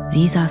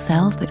 These are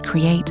cells that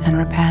create and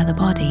repair the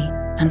body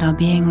and are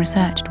being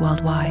researched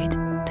worldwide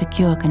to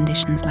cure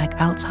conditions like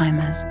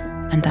Alzheimer's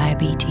and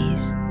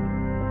diabetes.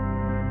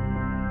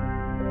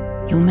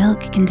 Your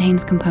milk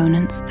contains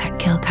components that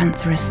kill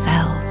cancerous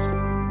cells.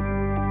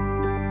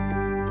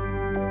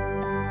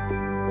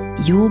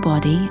 Your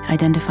body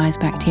identifies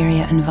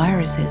bacteria and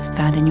viruses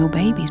found in your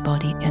baby's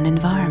body and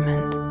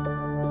environment.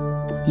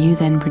 You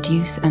then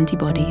produce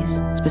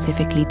antibodies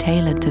specifically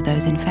tailored to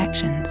those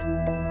infections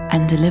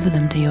and deliver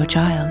them to your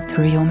child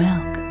through your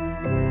milk.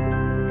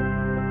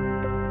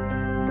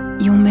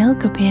 Your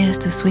milk appears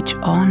to switch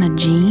on a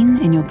gene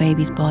in your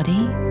baby's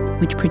body,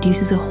 which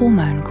produces a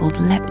hormone called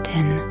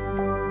leptin.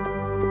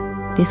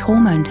 This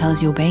hormone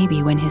tells your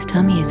baby when his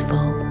tummy is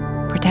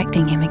full,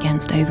 protecting him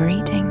against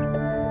overeating.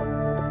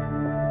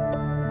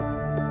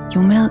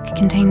 Your milk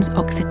contains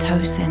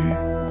oxytocin,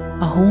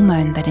 a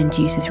hormone that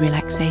induces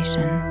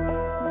relaxation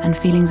and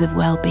feelings of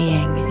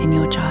well-being in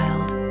your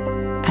child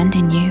and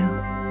in you.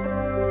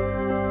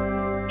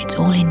 It's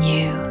all in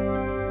you.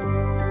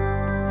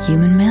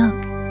 Human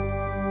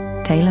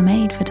milk,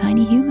 tailor-made for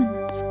tiny humans.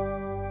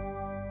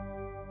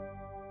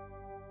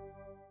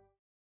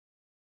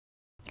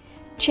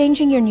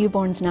 Changing your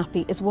newborn's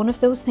nappy is one of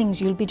those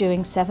things you'll be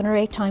doing 7 or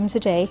 8 times a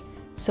day,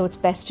 so it's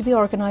best to be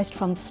organised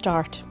from the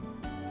start.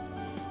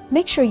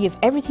 Make sure you have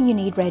everything you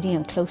need ready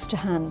and close to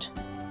hand.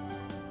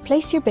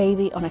 Place your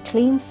baby on a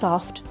clean,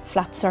 soft,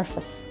 flat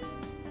surface.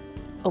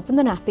 Open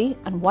the nappy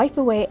and wipe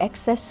away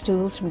excess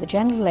stools from the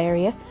genital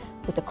area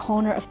with the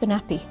corner of the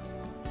nappy.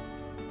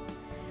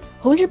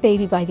 Hold your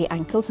baby by the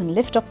ankles and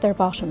lift up their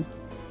bottom.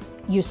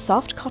 Use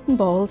soft cotton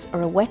balls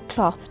or a wet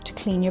cloth to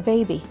clean your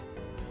baby.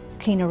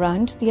 Clean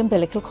around the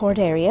umbilical cord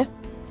area.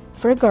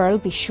 For a girl,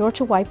 be sure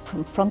to wipe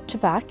from front to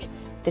back.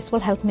 This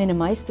will help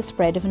minimise the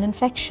spread of an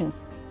infection.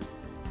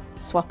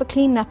 Swap a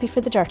clean nappy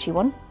for the dirty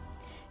one.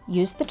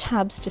 Use the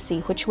tabs to see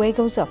which way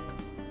goes up.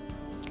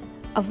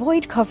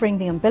 Avoid covering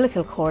the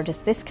umbilical cord as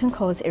this can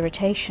cause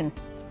irritation.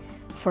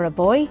 For a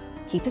boy,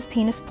 keep his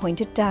penis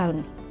pointed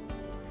down.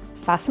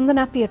 Fasten the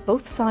nappy at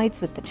both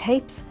sides with the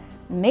tapes,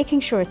 making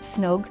sure it's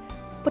snug,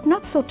 but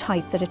not so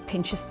tight that it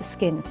pinches the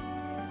skin.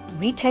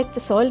 Retape the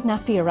soiled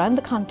nappy around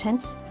the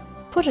contents,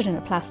 put it in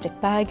a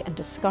plastic bag and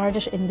discard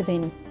it in the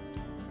bin.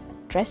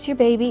 Dress your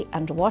baby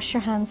and wash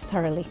your hands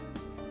thoroughly.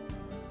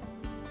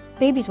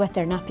 Babies wet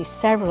their nappies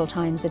several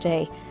times a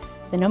day.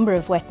 The number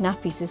of wet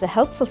nappies is a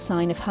helpful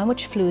sign of how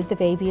much fluid the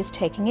baby is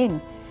taking in.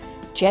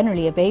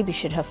 Generally, a baby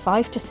should have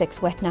 5 to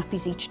 6 wet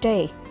nappies each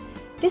day.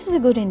 This is a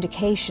good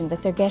indication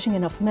that they're getting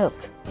enough milk.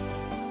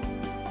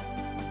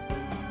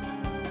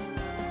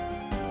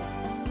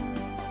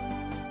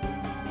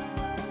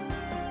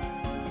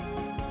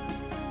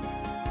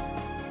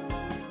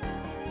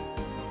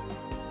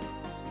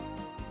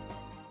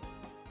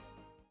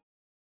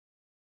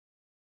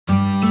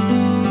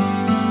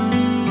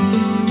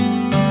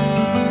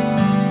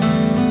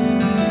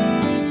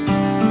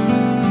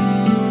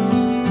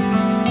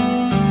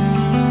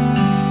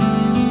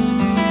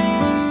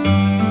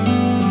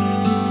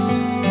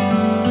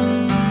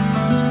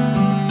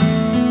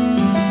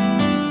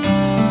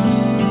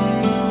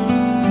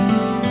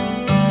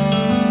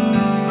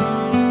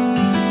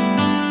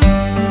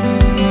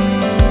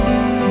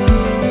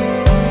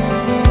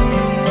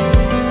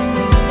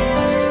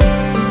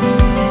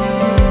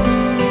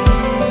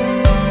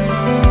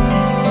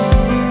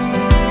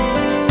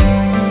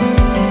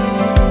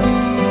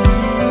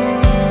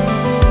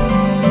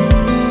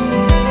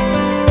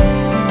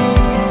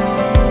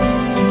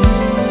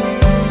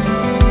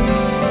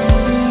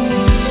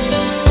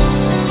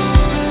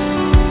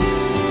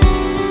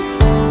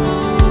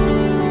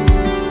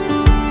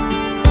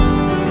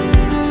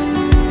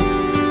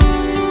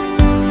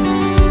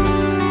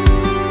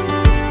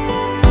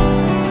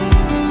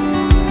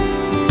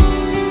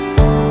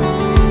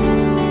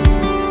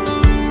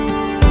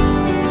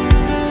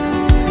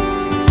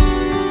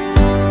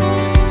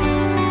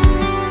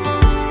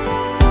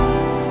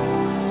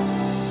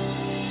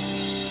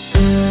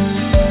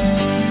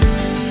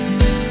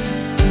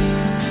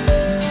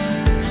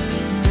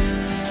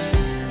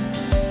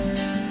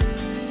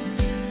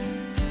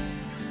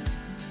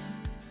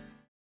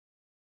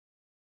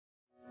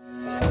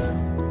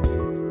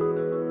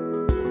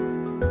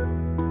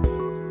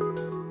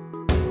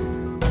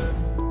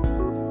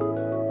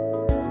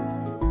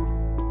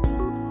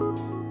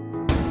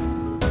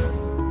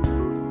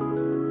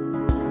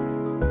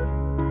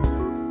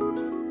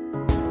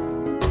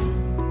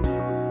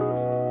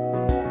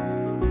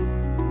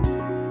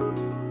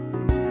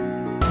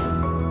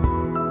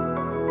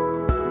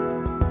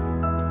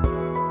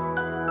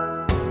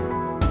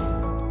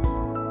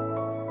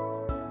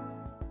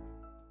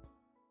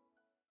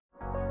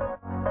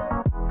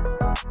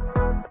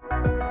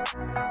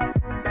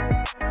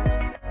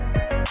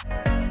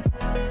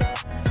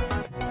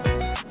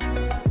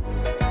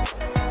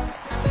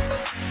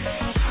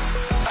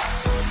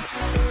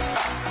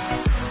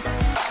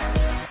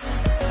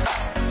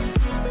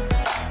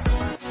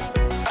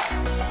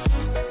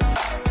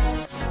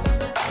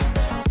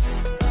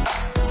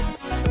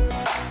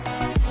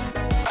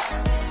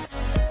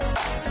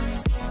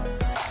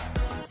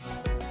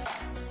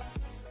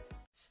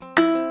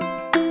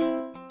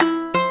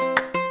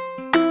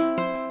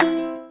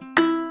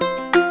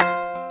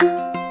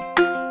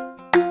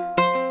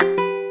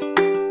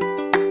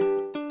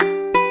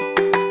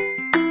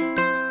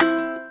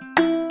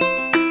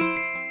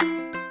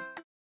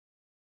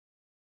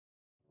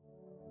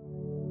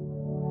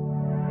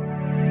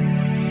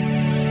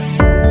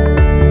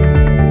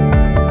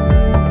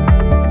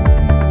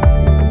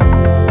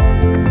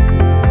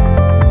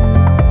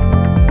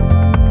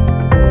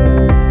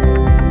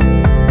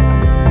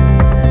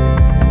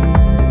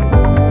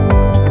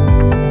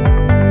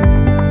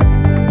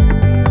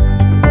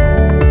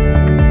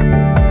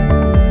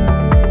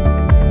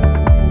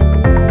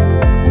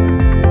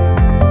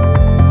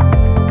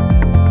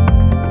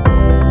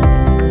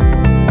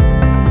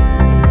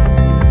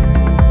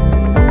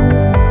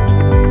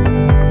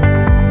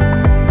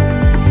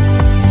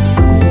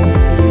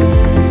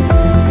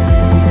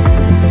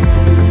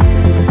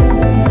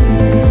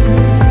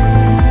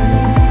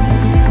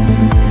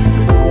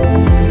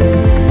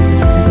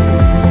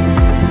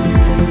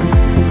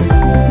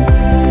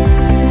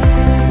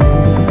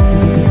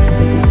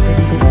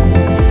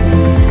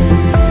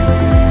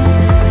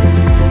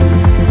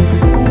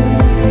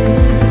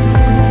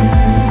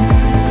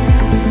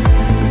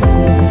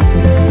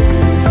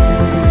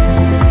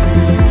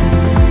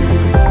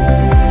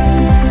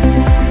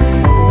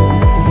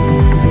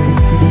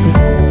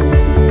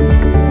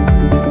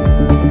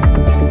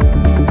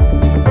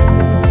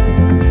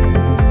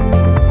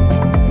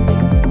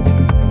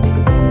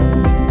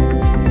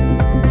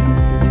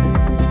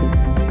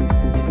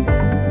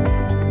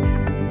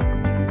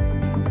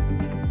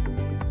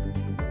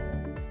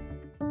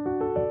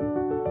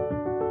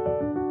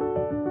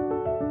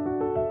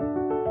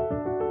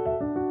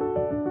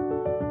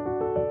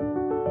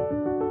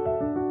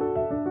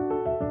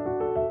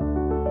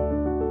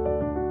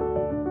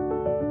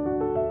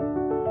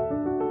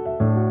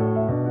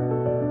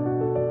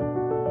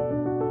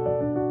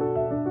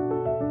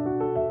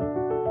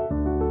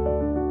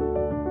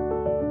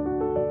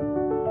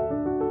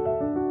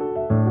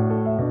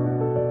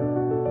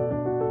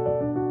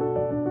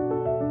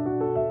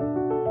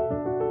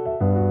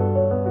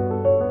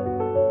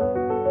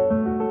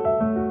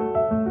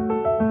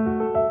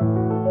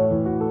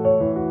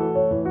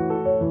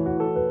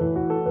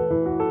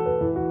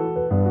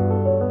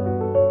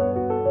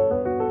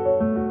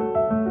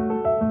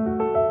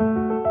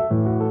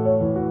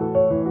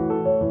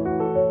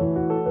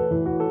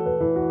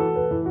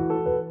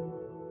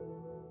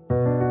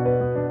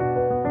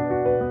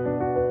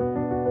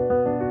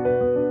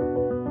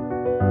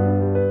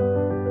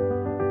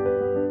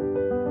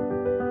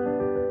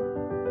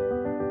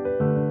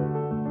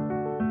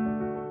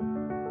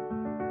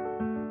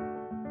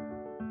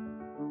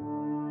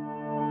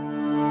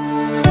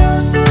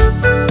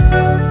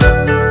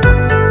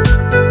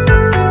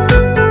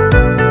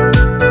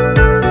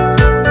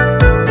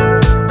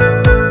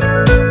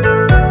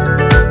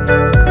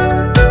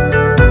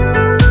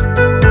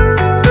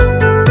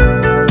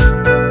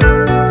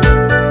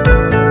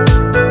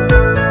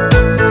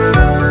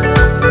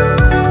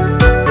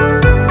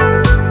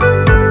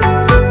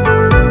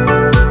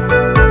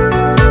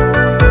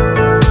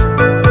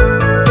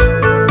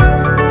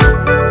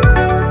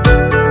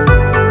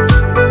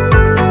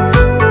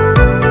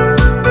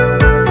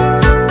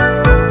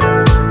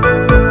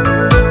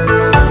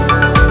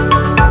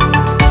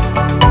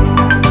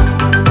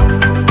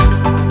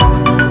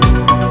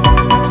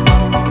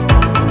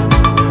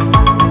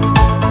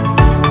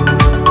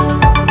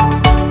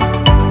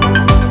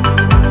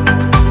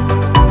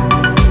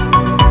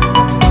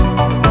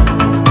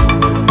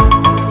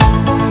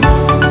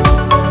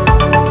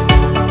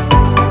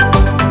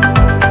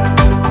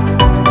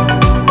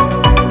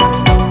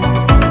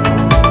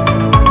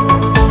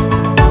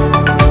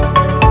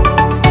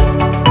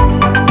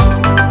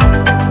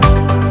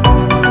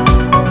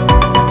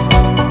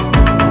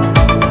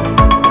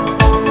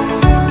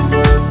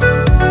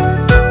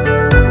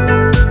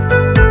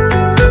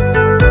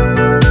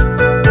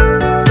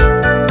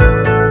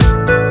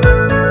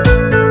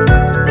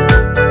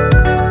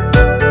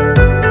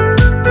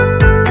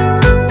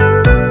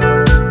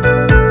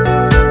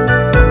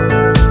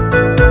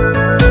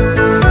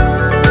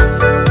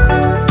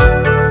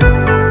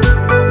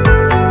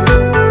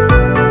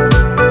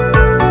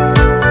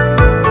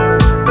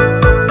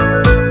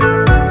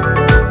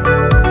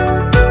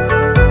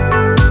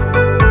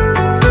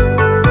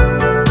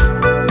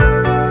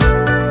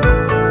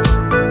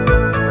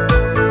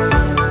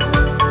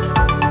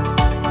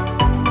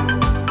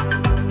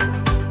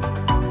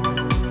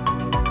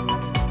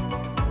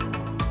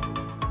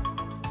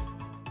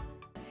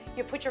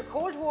 You put your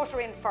cold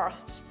water in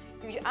first,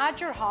 you add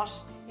your hot,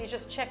 you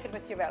just check it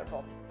with your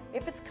elbow.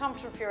 If it's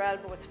comfortable for your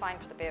elbow, it's fine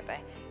for the baby.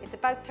 It's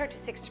about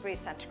 36 degrees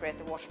centigrade,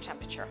 the water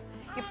temperature.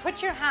 You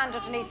put your hand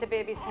underneath the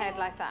baby's head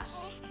like that.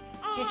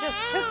 You just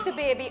took the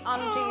baby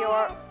under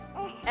your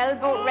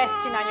elbow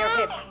resting on your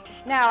hip.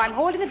 Now I'm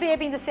holding the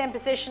baby in the same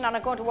position and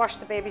I'm going to wash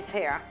the baby's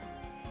hair.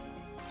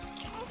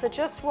 So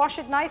just wash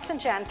it nice and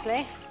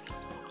gently.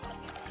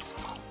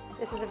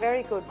 This is a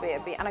very good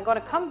baby. And I'm going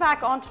to come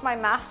back onto my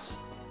mat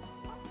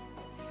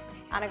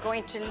and I'm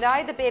going to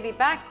lie the baby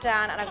back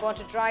down and I'm going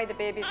to dry the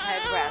baby's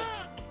head well.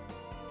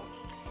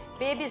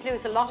 Babies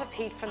lose a lot of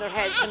heat from their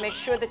heads, so make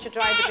sure that you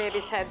dry the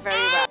baby's head very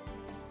well.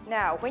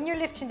 Now, when you're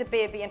lifting the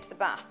baby into the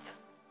bath,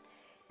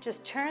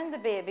 just turn the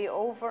baby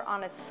over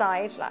on its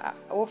side,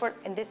 over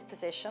in this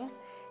position.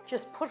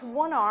 Just put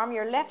one arm,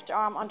 your left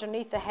arm,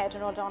 underneath the head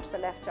and hold on to the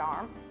left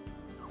arm.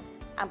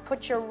 And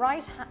put your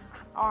right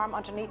arm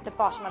underneath the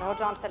bottom and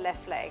hold on to the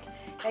left leg.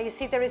 Now you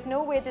see there is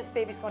no way this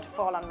baby's going to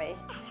fall on me.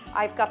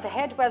 I've got the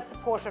head well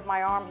supported with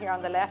my arm here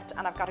on the left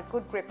and I've got a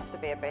good grip of the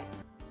baby.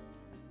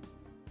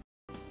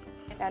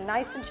 Now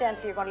nice and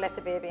gently you're going to let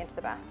the baby into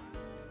the bath.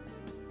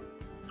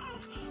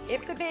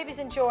 If the baby's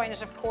enjoying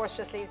it, of course,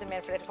 just leave them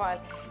in for a little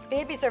while.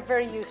 Babies are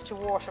very used to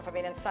water from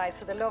being inside,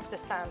 so they love the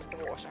sound of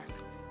the water.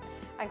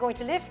 I'm going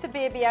to lift the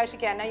baby out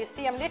again. Now you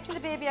see I'm lifting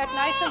the baby out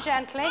nice and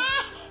gently.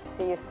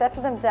 So you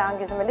settle them down,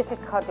 give them a little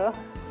cuddle,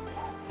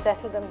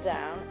 settle them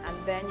down,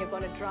 and then you're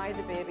going to dry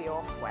the baby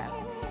off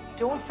well.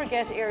 Don't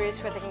forget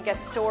areas where they can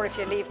get sore if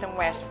you leave them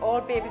wet.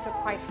 All babies are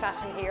quite fat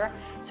in here,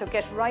 so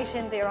get right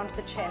in there under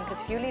the chin,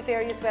 because if you leave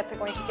areas wet, they're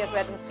going to get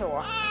red and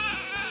sore.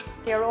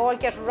 They're all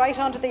get right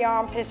under the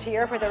armpit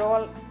here, where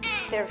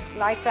they're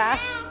like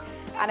that.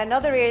 And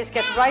another area is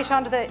get right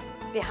under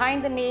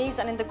behind the knees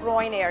and in the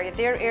groin area.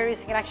 They're areas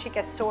that can actually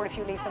get sore if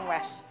you leave them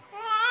wet.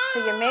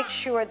 So you make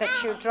sure that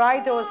you dry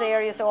those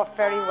areas off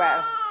very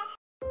well.